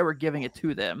it. They were giving it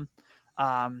to them.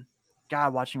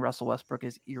 God, watching Russell Westbrook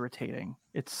is irritating.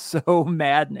 It's so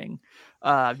maddening.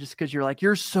 Just because you're like,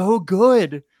 you're so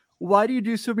good. Why do you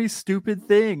do so many stupid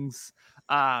things?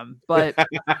 But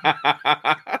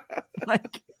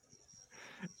like,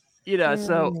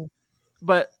 so,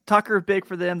 but Tucker big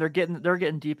for them. They're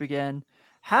getting deep again.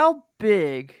 How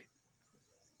big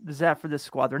is that for this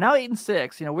squad? They're now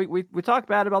 8-6. We talked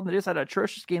bad about them. They just had an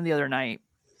atrocious game the other night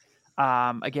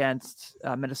against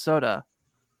Minnesota,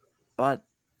 but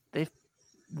they've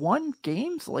won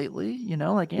games lately.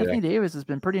 Like Anthony Davis has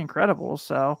been pretty incredible.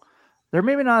 So they're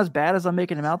maybe not as bad as I'm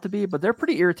making them out to be, but they're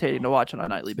pretty irritating to watch on a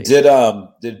nightly basis.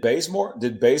 Did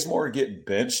Bazemore get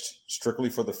benched strictly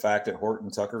for the fact that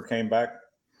Horton-Tucker came back?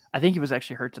 I think he was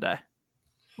actually hurt today.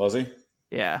 Was he?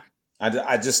 Yeah.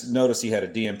 I just noticed he had a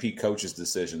DMP coach's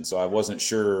decision, so I wasn't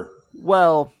sure.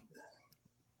 Well,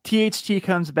 THT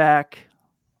comes back,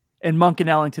 and Monk and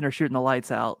Ellington are shooting the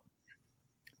lights out.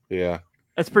 Yeah.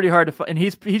 It's pretty hard to find, and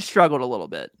he's struggled a little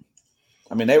bit.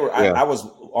 I mean, they were. Yeah. I was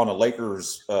on a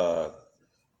Lakers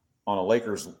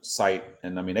site,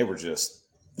 and I mean, they were just.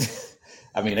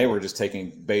 they were just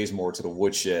taking Bazemore to the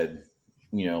woodshed.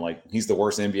 Like he's the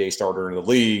worst NBA starter in the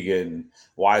league, and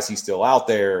why is he still out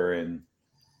there? And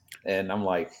I'm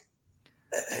like,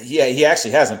 yeah, he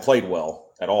actually hasn't played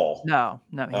well at all. No,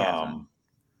 he hasn't.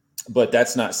 But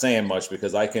that's not saying much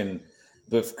because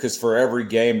for every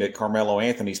game that Carmelo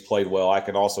Anthony's played well, I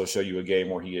can also show you a game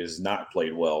where he has not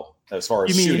played well as far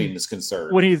as shooting is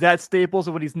concerned. When he's at Staples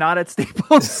and when he's not at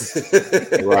Staples.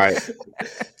 Right.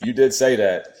 You did say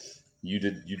that. You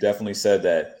definitely said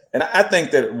that. And I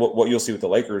think that what you'll see with the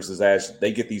Lakers is as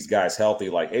they get these guys healthy,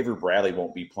 like Avery Bradley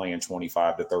won't be playing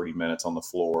 25 to 30 minutes on the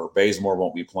floor. Bazemore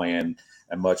won't be playing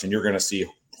that much. And you're going to see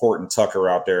Horton-Tucker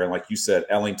out there. And like you said,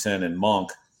 Ellington and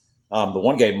Monk. The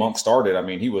one game Monk started, I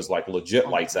mean, he was like legit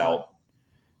lights out.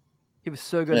 He was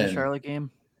so good in the Charlotte game.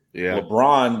 Yeah.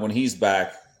 LeBron, when he's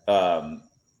back, I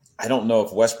don't know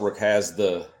if Westbrook has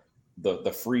the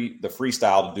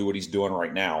freestyle to do what he's doing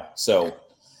right now. So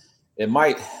it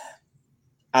might –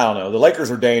 I don't know. The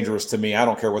Lakers are dangerous to me. I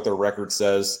don't care what their record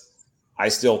says. I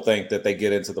still think that they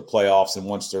get into the playoffs, and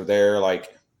once they're there,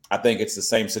 like I think it's the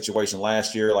same situation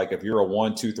last year. Like if you're a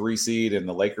 1, 2, 3 seed and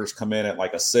the Lakers come in at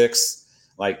like a 6,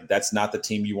 like that's not the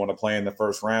team you want to play in the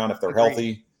first round if they're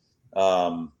healthy.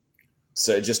 So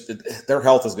their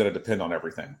health is going to depend on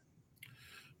everything.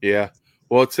 Yeah.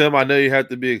 Well, Tim, I know you have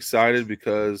to be excited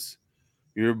because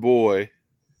your boy,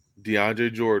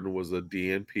 DeAndre Jordan, was a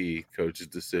DNP coach's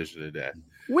decision today.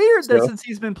 Weird that since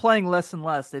he's been playing less and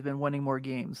less, they've been winning more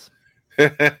games.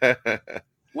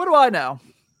 What do I know?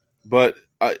 But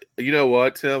you know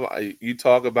what, Tim? You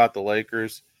talk about the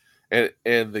Lakers, and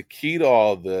the key to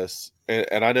all of this,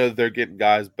 and I know they're getting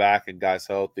guys back and guys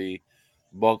healthy.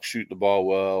 Monk shooting the ball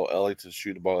well. Ellington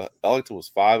shooting the ball. Ellington was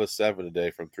 5 of 7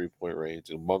 today from 3-point range,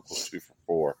 and Monk was 2 for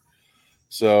 4.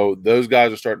 So those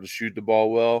guys are starting to shoot the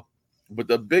ball well. But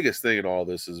the biggest thing in all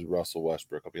this is Russell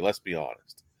Westbrook. I mean, let's be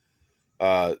honest.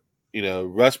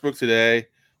 Westbrook today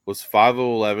was 5 of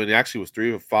 11. He actually was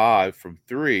 3 of 5 from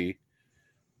 3,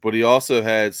 but he also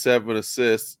had 7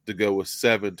 assists to go with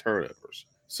 7 turnovers.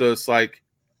 So it's like,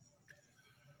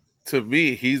 to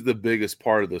me, he's the biggest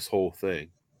part of this whole thing.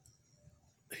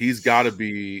 He's got to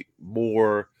be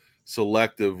more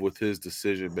selective with his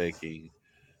decision-making,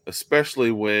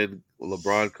 especially when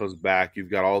LeBron comes back. You've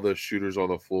got all those shooters on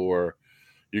the floor.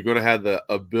 You're going to have the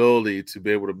ability to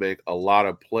be able to make a lot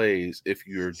of plays if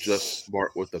you're just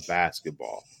smart with the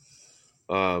basketball.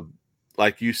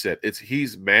 Like you said,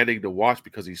 he's maddening to watch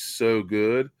because he's so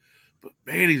good. But,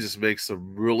 man, he just makes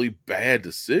some really bad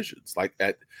decisions.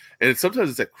 And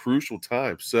sometimes it's at crucial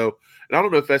times. So, and I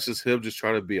don't know if that's just him just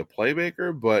trying to be a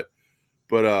playmaker, but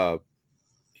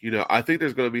I think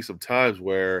there's going to be some times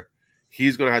where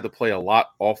he's going to have to play a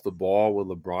lot off the ball when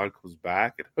LeBron comes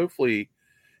back, and hopefully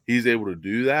he's able to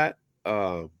do that.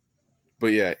 But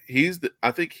yeah,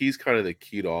 I think he's kind of the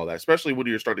key to all that, especially when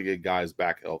you're starting to get guys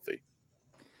back healthy.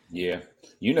 Yeah,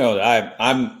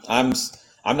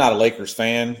 I'm not a Lakers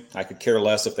fan. I could care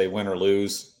less if they win or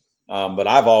lose. But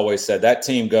I've always said that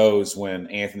team goes when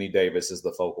Anthony Davis is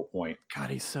the focal point. God,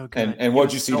 he's so good. And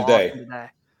what'd you see today?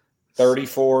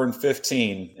 34 and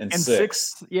 15 and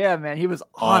 6. Yeah, man, he was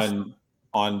awesome.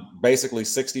 On basically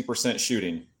 60%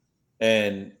 shooting.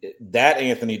 And that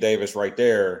Anthony Davis right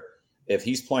there, if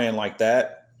he's playing like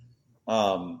that,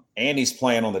 and he's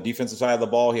playing on the defensive side of the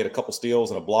ball, he had a couple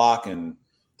steals and a block, and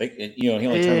he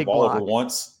only turned the ball over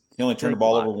once. He only turned the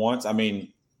ball over once. I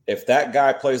mean, if that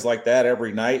guy plays like that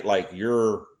every night, like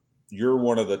you're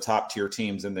one of the top tier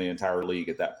teams in the entire league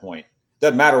at that point.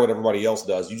 Doesn't matter what everybody else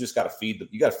does. You just got to feed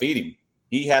him.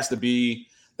 He has to be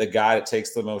the guy that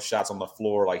takes the most shots on the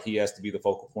floor. Like he has to be the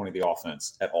focal point of the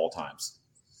offense at all times.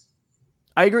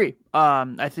 I agree.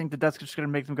 I think that's just going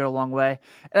to make them go a long way.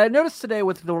 And I noticed today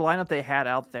with the lineup they had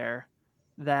out there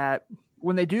that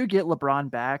when they do get LeBron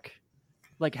back,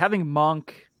 like having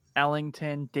Monk,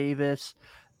 Ellington, Davis,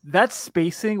 that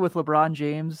spacing with LeBron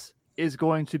James is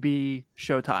going to be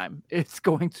showtime. It's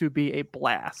going to be a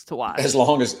blast to watch. As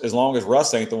long as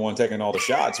Russ ain't the one taking all the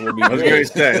shots, we'll be. I was going to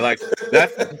say, like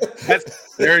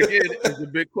that's there again is the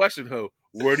big question.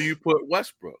 Where do you put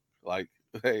Westbrook? Like,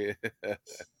 hey.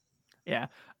 Yeah,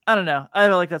 I don't know. I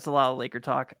feel like that's a lot of Laker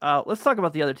talk. Let's talk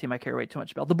about the other team I care way too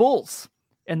much about, the Bulls.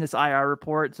 In this IR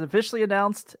report, it's officially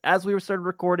announced as we started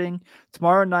recording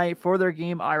tomorrow night for their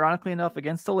game, ironically enough,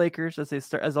 against the Lakers, as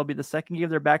they'll be the second game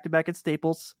of their back-to-back at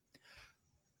Staples.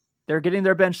 They're getting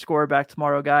their bench scorer back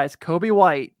tomorrow, guys. Kobe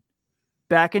White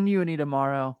back in uni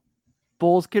tomorrow.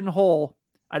 Bulls getting whole.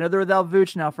 I know they're without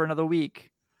Vooch now for another week,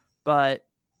 but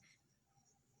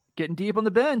getting deep on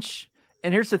the bench.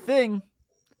 And here's the thing.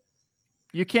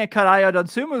 You can't cut Ayo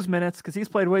Dosunmu's minutes because he's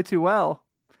played way too well.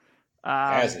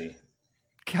 Has he?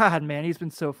 God, man, he's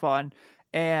been so fun.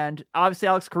 And obviously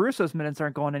Alex Caruso's minutes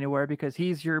aren't going anywhere because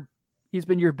he's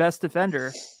been your best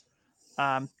defender.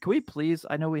 Can we please,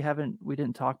 I know we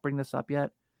didn't bring this up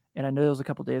yet, and I know it was a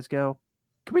couple days ago.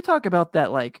 Can we talk about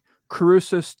that, like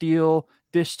Caruso steal,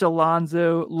 dish to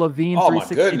Lonzo, Levine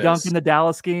 360 dunk in the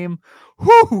Dallas game?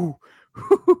 Whoo!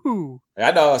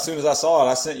 I know. As soon as I saw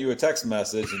it, I sent you a text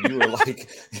message, and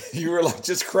you were like,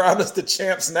 just crown us the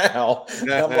champs now.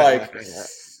 And I'm like,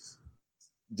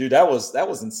 dude, that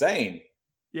was insane.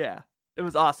 Yeah, it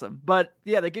was awesome. But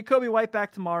yeah, they get Kobe White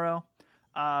back tomorrow.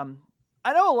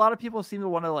 I know a lot of people seem to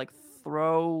want to like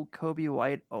throw Kobe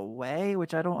White away,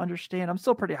 which I don't understand. I'm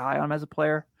still pretty high on him as a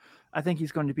player. I think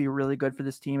he's going to be really good for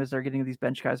this team as they're getting these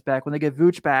bench guys back. When they get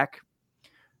Vooch back,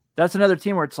 that's another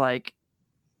team where it's like,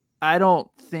 I don't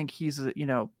think he's,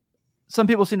 some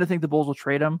people seem to think the Bulls will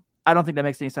trade him. I don't think that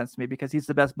makes any sense to me because he's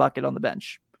the best bucket on the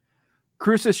bench.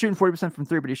 Caruso is shooting 40% from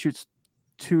 3, but he shoots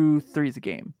 2 threes a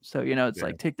game. So, it's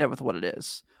like, take that with what it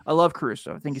is. I love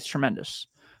Caruso. I think he's tremendous.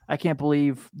 I can't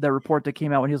believe the report that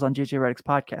came out when he was on JJ Redick's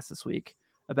podcast this week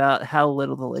about how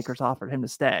little the Lakers offered him to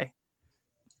stay.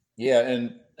 Yeah,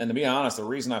 and to be honest, the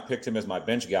reason I picked him as my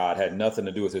bench guy had nothing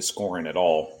to do with his scoring at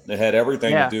all. It had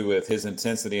everything to do with his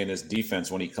intensity and his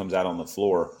defense when he comes out on the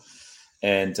floor.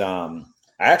 And I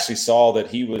actually saw that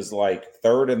he was like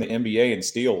third in the NBA in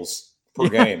steals per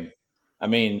game. I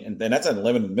mean, and that's in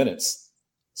limited minutes.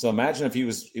 So imagine if he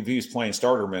was playing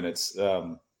starter minutes.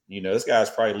 This guy's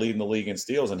probably leading the league in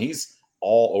steals, and he's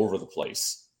all over the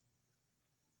place.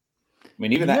 I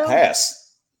mean, even that pass.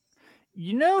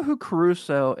 You know who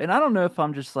Caruso, and I don't know if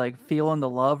I'm just like feeling the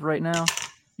love right now.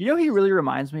 You know who he really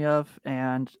reminds me of?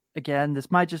 And again,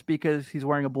 this might just be because he's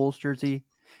wearing a Bulls jersey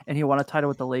and he won a title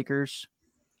with the Lakers.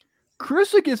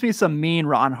 Caruso gives me some mean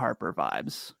Ron Harper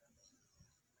vibes.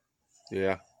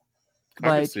 Yeah,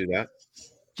 I can see that.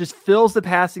 Just fills the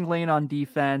passing lane on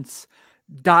defense,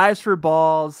 dives for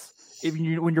balls.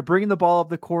 When you're bringing the ball up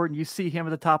the court and you see him at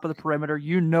the top of the perimeter,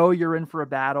 you know you're in for a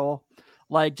battle.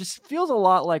 Like, just feels a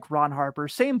lot like Ron Harper.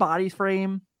 Same body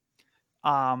frame.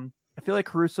 I feel like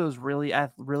Caruso is really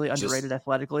underrated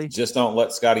athletically. Just don't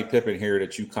let Scottie Pippen hear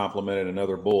that you complimented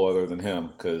another Bull other than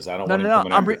him, because I don't want him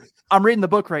coming after. I'm reading the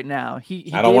book right now.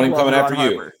 I don't want him coming after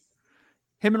you. Harper.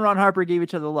 Him and Ron Harper gave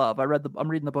each other love. I'm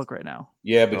reading the book right now.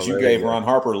 Yeah, but you gave Ron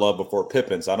Harper love before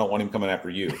Pippen, so I don't want him coming after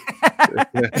you.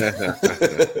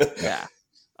 Yeah.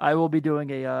 I will be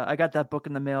doing I got that book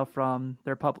in the mail from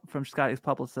Scotty's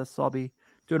publicist, so I'll be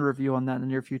doing a review on that in the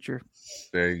near future.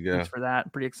 There you go. Thanks for that.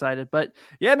 I'm pretty excited. But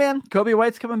yeah, man, Kobe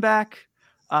White's coming back.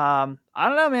 I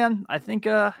don't know, man. I think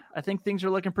things are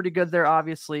looking pretty good there,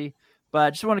 obviously. But I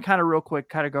just want to kind of real quick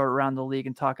kind of go around the league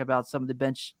and talk about some of the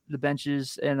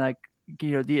benches and like,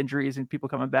 the injuries and people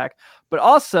coming back. But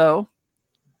also,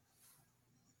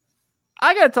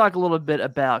 I got to talk a little bit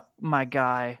about my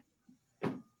guy,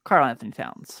 Karl Anthony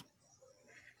Towns.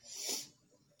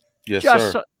 Yes,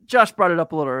 sir. Josh brought it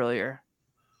up a little earlier,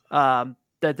 that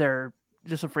they're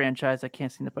just a franchise that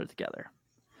can't seem to put it together.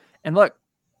 And look,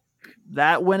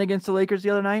 that win against the Lakers the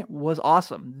other night was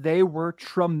awesome. They were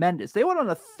tremendous. They went on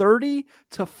a 30-4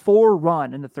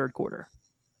 run in the third quarter.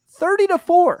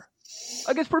 30-4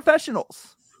 against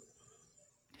professionals.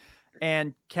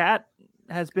 And Cat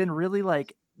has been really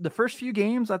like, the first few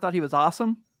games, I thought he was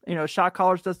awesome. Shot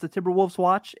Callers does the Timberwolves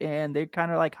watch, and they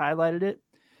kind of like highlighted it.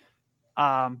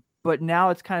 But now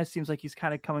it's kind of seems like he's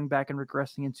kind of coming back and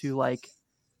regressing into like,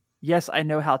 yes, I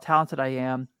know how talented I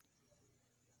am,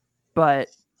 but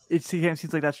it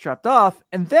seems like that's dropped off.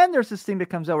 And then there's this thing that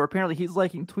comes out where apparently he's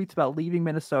liking tweets about leaving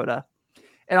Minnesota.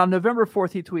 And on November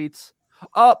 4th, he tweets,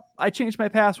 I changed my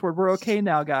password. We're okay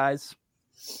now, guys.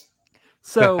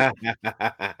 So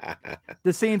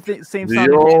the same thing,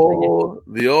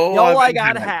 the old I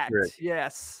got hacked. Trick.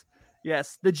 Yes.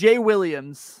 The Jay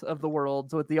Williams of the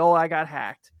world with the I got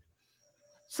hacked.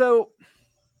 So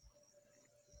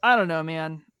I don't know,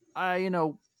 man. I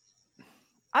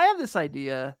have this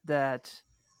idea that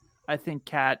I think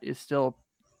Cat is still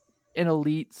an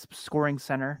elite scoring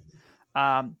center.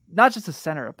 Not just a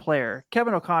center, a player.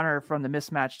 Kevin O'Connor from the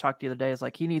Mismatch talk the other day is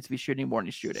like, he needs to be shooting more than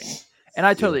he's shooting. And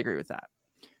I totally agree with that.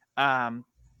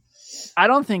 I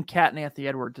don't think Cat and Anthony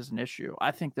Edwards is an issue.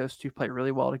 I think those two play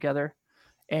really well together.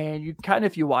 And you kind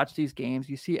of, if you watch these games,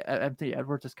 you see Anthony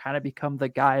Edwards has kind of become the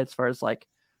guy as far as like,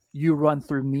 you run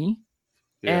through me.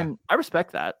 Yeah. And I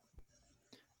respect that.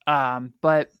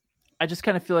 But I just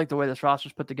kind of feel like the way this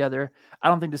roster's put together, I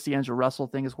don't think the D'Angelo Russell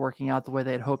thing is working out the way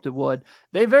they had hoped it would.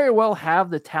 They very well have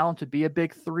the talent to be a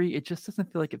big three. It just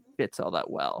doesn't feel like it fits all that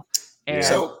well. And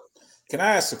so can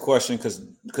I ask a question?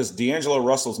 Because D'Angelo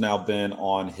Russell's now been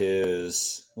on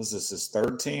his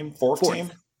third team, fourth team?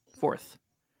 Fourth.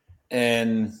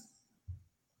 And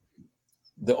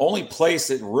the only place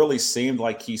it really seemed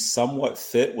like he somewhat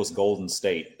fit was Golden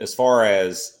State, as far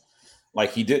as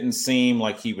like he didn't seem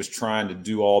like he was trying to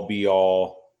do all be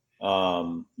all.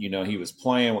 He was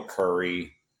playing with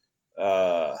Curry.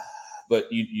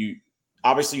 But you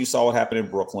obviously you saw what happened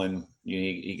in Brooklyn.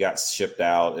 He got shipped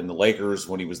out, and the Lakers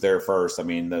when he was there first. I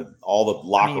mean, all the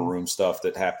locker room stuff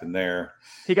that happened there.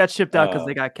 He got shipped out because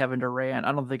they got Kevin Durant.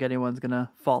 I don't think anyone's gonna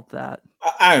fault that.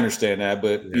 I understand that,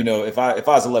 but if I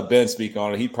was to let Ben speak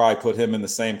on it, he'd probably put him in the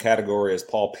same category as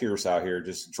Paul Pierce out here,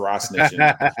 just dry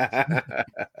snitching.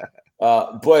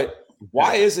 But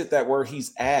why is it that where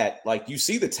he's at, like you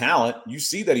see the talent, you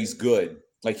see that he's good.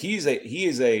 Like he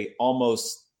is a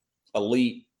almost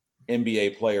elite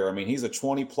NBA player. I mean, he's a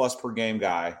 20+ per game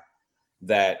guy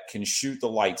that can shoot the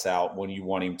lights out when you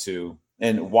want him to.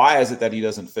 And why is it that he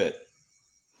doesn't fit?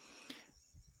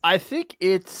 I think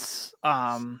it's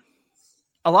a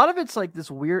lot of it's like this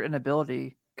weird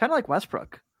inability, kind of like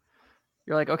Westbrook.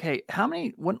 you're like, okay,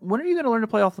 when are you going to learn to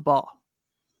play off the ball?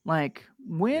 Like,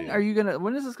 when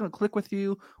is this going to click with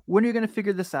you? When are you going to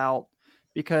figure this out?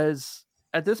 Because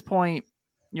at this point,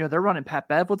 they're running Pat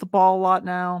Bev with the ball a lot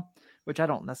now, which I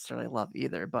don't necessarily love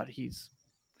either, but did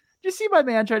you see my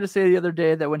man tried to say the other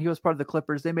day that when he was part of the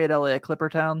Clippers, they made LA a Clipper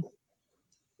town?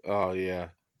 Oh, yeah.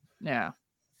 Yeah.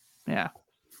 Yeah.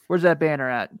 Where's that banner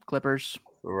at, Clippers?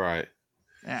 Right.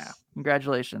 Yeah.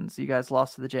 Congratulations. You guys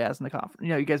lost to the Jazz in the conference.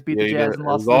 You guys beat the Jazz and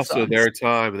lost to the Suns. It was also Suns. their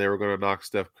time, and they were going to knock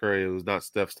Steph Curry. It was not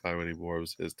Steph's time anymore. It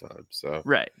was his time. So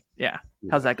Right. Yeah.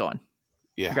 How's that going?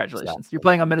 Yeah. Congratulations. Exactly. You're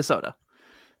playing on Minnesota.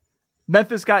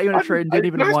 Memphis got you in a trade and didn't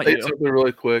even want you. Something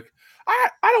really quick. I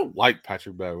don't like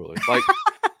Patrick Beverley. Like,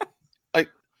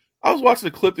 I was watching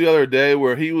a clip the other day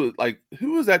where he was like,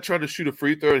 who was that trying to shoot a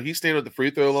free throw? And he's standing at the free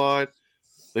throw line.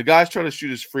 The guy's trying to shoot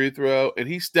his free throw, and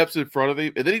he steps in front of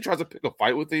him, and then he tries to pick a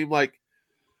fight with him. Like,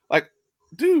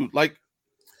 dude, like,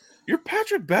 you're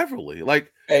Patrick Beverley.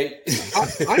 Like, hey,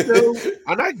 I know,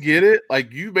 and I get it.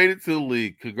 Like, you made it to the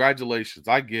league. Congratulations.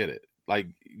 I get it. Like,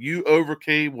 you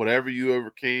overcame whatever you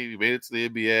overcame. You made it to the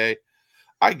NBA.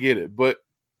 I get it.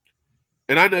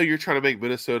 And I know you're trying to make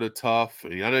Minnesota tough,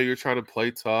 and I know you're trying to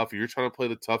play tough, and you're trying to play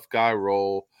the tough guy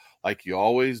role like you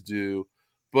always do.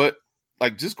 But,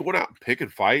 like, just going out and picking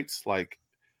fights, like,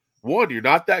 one, you're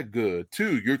not that good.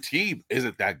 Two, your team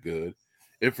isn't that good.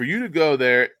 And for you to go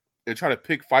there and try to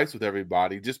pick fights with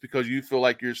everybody just because you feel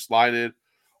like you're slighted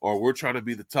or we're trying to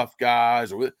be the tough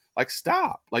guys, or like,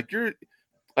 stop. Like, you're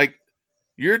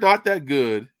not that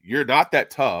good. You're not that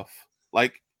tough.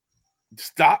 Like,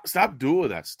 stop doing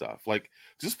that stuff. Like,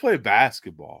 just play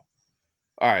basketball.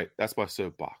 All right, that's my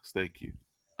soapbox. Thank you.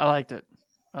 I liked it.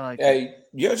 Hey,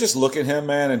 just look at him,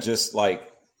 man, and just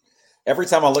like every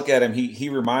time I look at him, he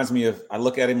reminds me of. I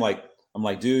look at him like I'm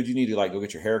like, dude, you need to like go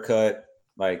get your hair cut.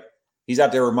 Like, he's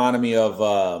out there reminding me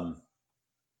of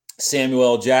Samuel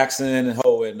L. Jackson and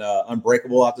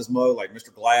Unbreakable out this mode, like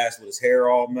Mr. Glass with his hair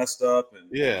all messed up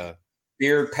and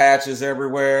beard patches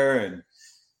everywhere, and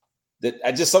that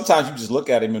I just sometimes you just look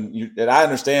at him and I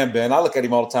understand, Ben. I look at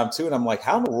him all the time too, and I'm like,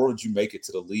 how in the world did you make it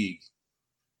to the league?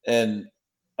 And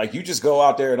like, you just go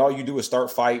out there and all you do is start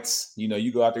fights.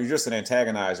 You go out there, you're just an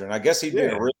antagonizer. And I guess he'd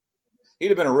have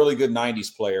been a really good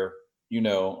 90s player,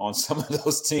 on some of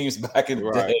those teams back in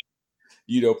the day,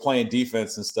 playing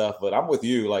defense and stuff. But I'm with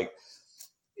you. Like,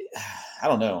 I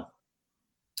don't know.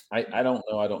 I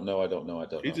don't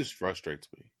know. He just frustrates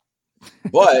me.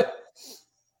 But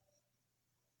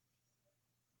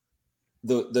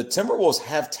the Timberwolves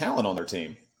have talent on their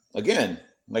team. Again,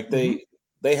 like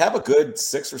they have a good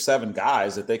 6 or 7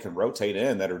 guys that they can rotate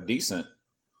in that are decent.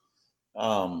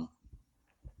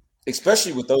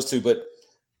 Especially with those two. But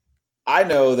I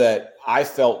know that I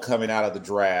felt coming out of the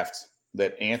draft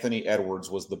that Anthony Edwards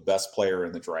was the best player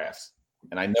in the draft.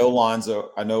 And I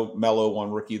know Melo won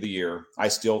Rookie of the Year. I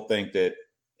still think that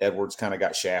Edwards kind of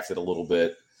got shafted a little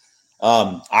bit.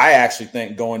 I actually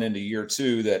think going into year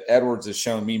 2 that Edwards has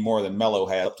shown me more than Melo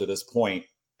had up to this point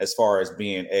as far as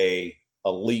being a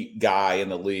elite guy in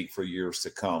the league for years to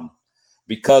come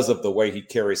because of the way he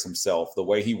carries himself, the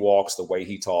way he walks, the way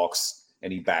he talks,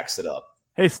 and he backs it up.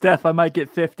 Hey, Steph, I might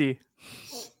get 50.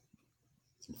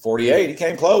 48. He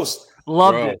came close.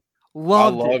 Loved it. I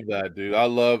love that, dude. I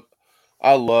love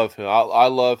him. I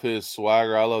love his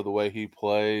swagger. I love the way he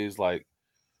plays. Like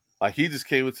he just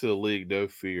came into the league, no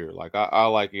fear. Like I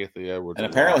like Anthony Edwards.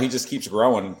 And apparently he just keeps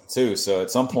growing too. So at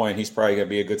some point he's probably going to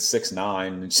be a good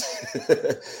 6'9".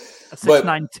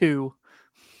 6'9"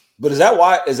 But is that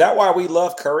why we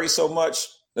love Curry so much?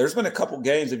 There's been a couple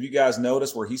games, if you guys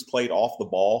notice, where he's played off the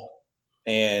ball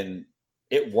and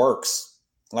it works.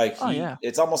 Like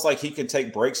it's almost like he can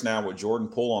take breaks now with Jordan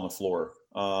Poole on the floor.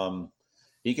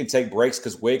 He can take breaks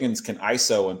because Wiggins can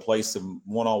ISO and play some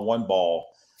one-on-one ball.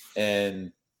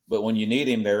 But when you need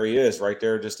him, there he is right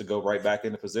there just to go right back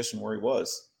into position where he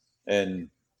was. And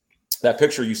that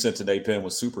picture you sent today, Penn,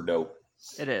 was super dope.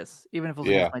 It is, even if it was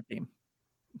against my team.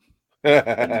 Doesn't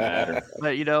matter.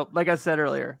 But, like I said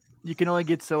earlier, you can only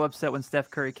get so upset when Steph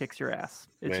Curry kicks your ass.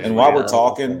 And while we're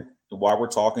talking,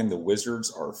 the Wizards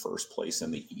are first place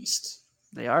in the East.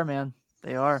 They are, man.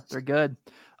 They are. They're good.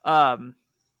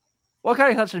 Well,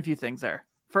 kind of touched on a few things there.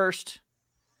 First,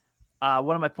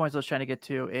 one of my points I was trying to get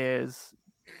to is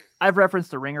I've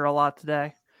referenced the Ringer a lot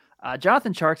today.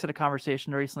 Jonathan Sharks had a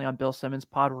conversation recently on Bill Simmons'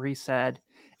 pod where he said,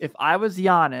 if I was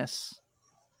Giannis,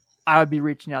 I would be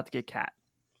reaching out to get Cat.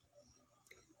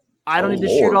 I don't need to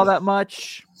shoot all that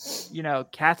much.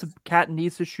 Cat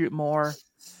needs to shoot more.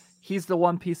 He's the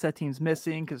one piece that team's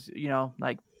missing because,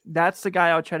 that's the guy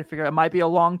I would try to figure out. It might be a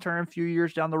long-term, few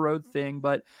years down the road thing,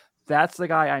 but that's the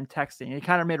guy I'm texting. And he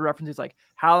kind of made a reference. He's like,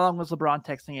 how long was LeBron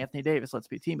texting Anthony Davis? Let's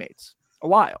be teammates. A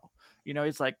while. You know,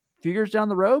 he's like, a few years down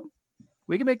the road,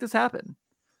 we can make this happen.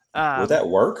 Would that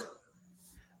work?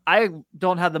 I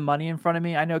don't have the money in front of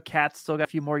me. I know Cat's still got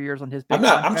a few more years on his big I'm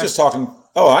contract. just talking.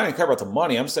 Oh, I didn't care about the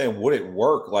money. I'm saying, would it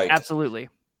work? Like, absolutely.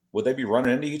 Would they be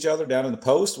running into each other down in the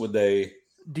post? Would they?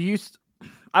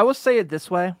 I will say it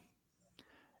this way.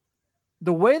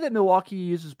 The way that Milwaukee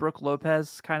uses Brook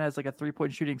Lopez kind of as like a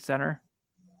 3-point shooting center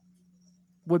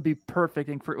would be perfect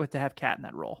to have Cat in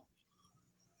that role.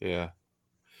 Yeah.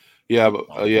 Yeah, but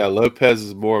Lopez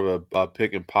is more of a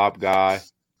pick and pop guy.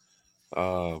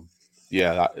 That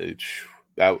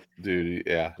dude,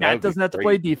 yeah. Cat doesn't have to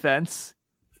play defense.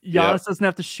 Giannis doesn't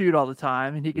have to shoot all the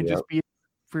time, and he can just be,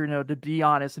 to be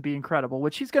honest and be incredible,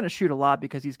 which he's going to shoot a lot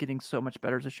because he's getting so much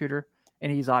better as a shooter,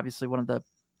 and he's obviously one of the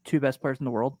 2 best players in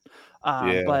the world.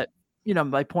 But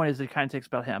my point is, it kind of takes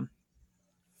about him.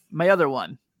 My other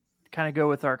one, kind of go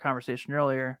with our conversation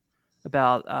earlier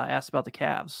about asked about the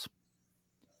Cavs.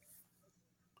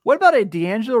 What about a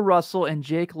D'Angelo Russell and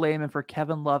Jake Layman for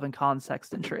Kevin Love and Colin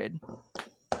Sexton trade?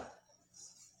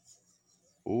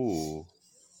 Ooh.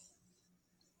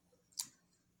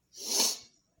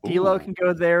 D'Lo can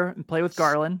go there and play with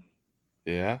Garland.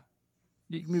 Yeah.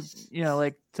 You can move,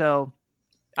 so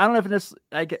I don't know if this.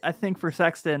 I think for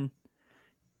Sexton,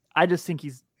 I just think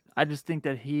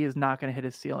that he is not going to hit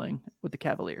his ceiling with the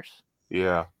Cavaliers.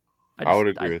 Yeah, I would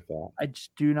agree with that. I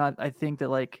just do not. I think that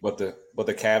But the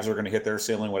Cavs are going to hit their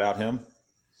ceiling without him.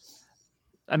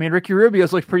 I mean, Ricky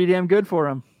Rubio's looked pretty damn good for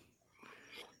him,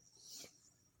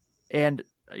 and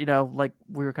like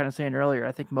we were kind of saying earlier,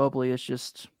 I think Mobley is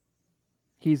just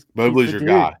Mobley's your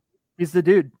guy. He's the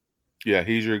dude. Yeah,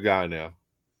 he's your guy now.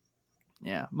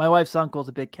 Yeah, my wife's uncle is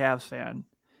a big Cavs fan,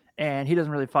 and he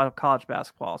doesn't really follow college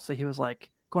basketball. So he was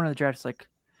like, going to the draft, he's like,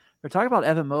 they're talking about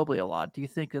Evan Mobley a lot. Do you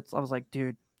think I was like,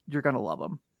 dude, you're going to love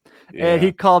him. Yeah. And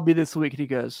he called me this week, and he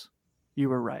goes, you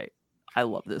were right. I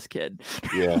love this kid.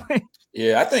 Yeah.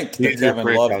 I think the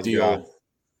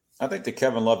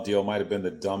Kevin Love deal might have been the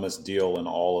dumbest deal in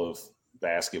all of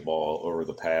basketball over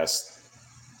the past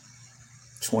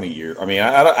 20 years. I mean,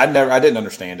 I didn't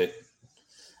understand it.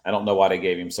 I don't know why they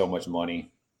gave him so much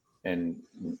money, and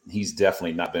he's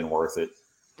definitely not been worth it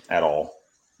at all.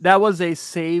 That was a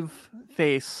save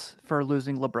face for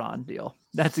losing LeBron deal.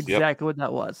 That's exactly what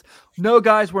that was. No,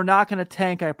 guys, we're not going to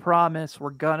tank. I promise. We're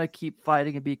going to keep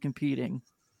fighting and be competing.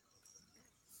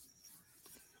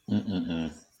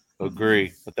 Agree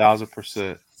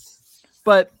 1,000%.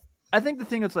 But I think the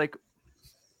thing is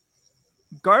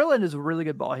Garland is a really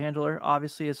good ball handler,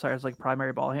 obviously, as far as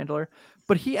primary ball handler,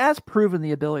 but he has proven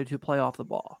the ability to play off the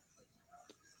ball.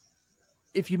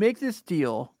 If you make this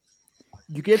deal,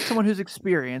 you get someone who's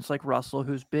experienced like Russell,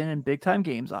 who's been in big time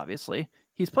games, obviously.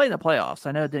 He's played in the playoffs.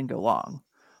 I know it didn't go long,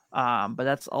 but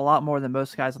that's a lot more than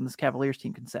most guys on this Cavaliers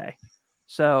team can say.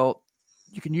 So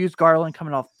you can use Garland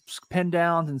coming off pin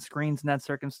downs and screens in that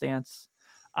circumstance.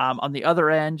 On the other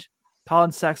end,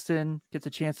 Colin Sexton gets a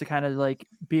chance to kind of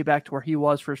be back to where he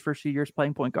was for his first few years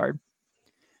playing point guard.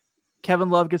 Kevin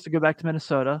Love gets to go back to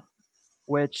Minnesota,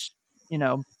 which,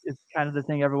 is kind of the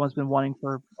thing everyone's been wanting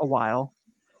for a while.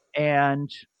 And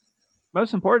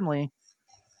most importantly,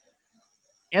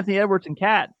 Anthony Edwards and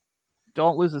Cat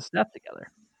don't lose a step together.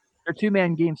 Their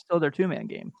 2-man game still their 2-man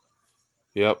game.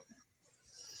 Yep.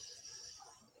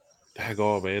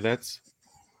 Daggone, man, that's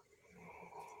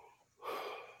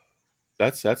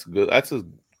good. That's a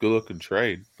good looking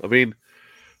trade. I mean,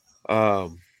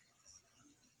 gosh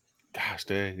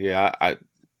dang, yeah,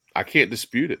 I can't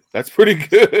dispute it. That's pretty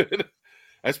good.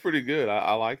 That's pretty good.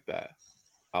 I like that.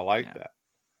 I like that.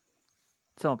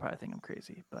 Someone probably think I'm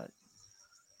crazy, but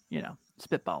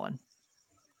spitballing.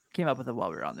 Came up with it while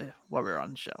we were on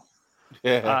the show.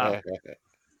 But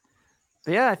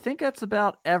I think that's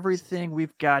about everything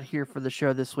we've got here for the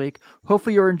show this week.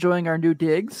 Hopefully you're enjoying our new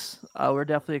digs. We're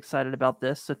definitely excited about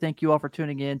this. So thank you all for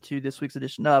tuning in to this week's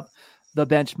edition of The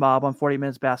Bench Mob on 40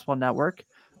 Minutes Basketball Network.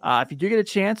 If you do get a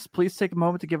chance, please take a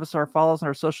moment to give us our follows on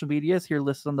our social medias here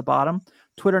listed on the bottom.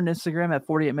 Twitter and Instagram at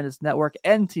 48 Minutes Network,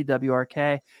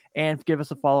 NTWRK, and give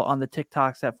us a follow on the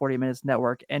TikToks at 40 Minutes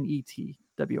Network,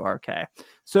 NETWRK.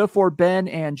 So for Ben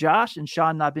and Josh and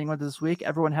Sean not being with us this week,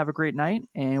 everyone have a great night,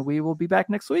 and we will be back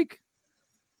next week.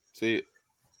 See you.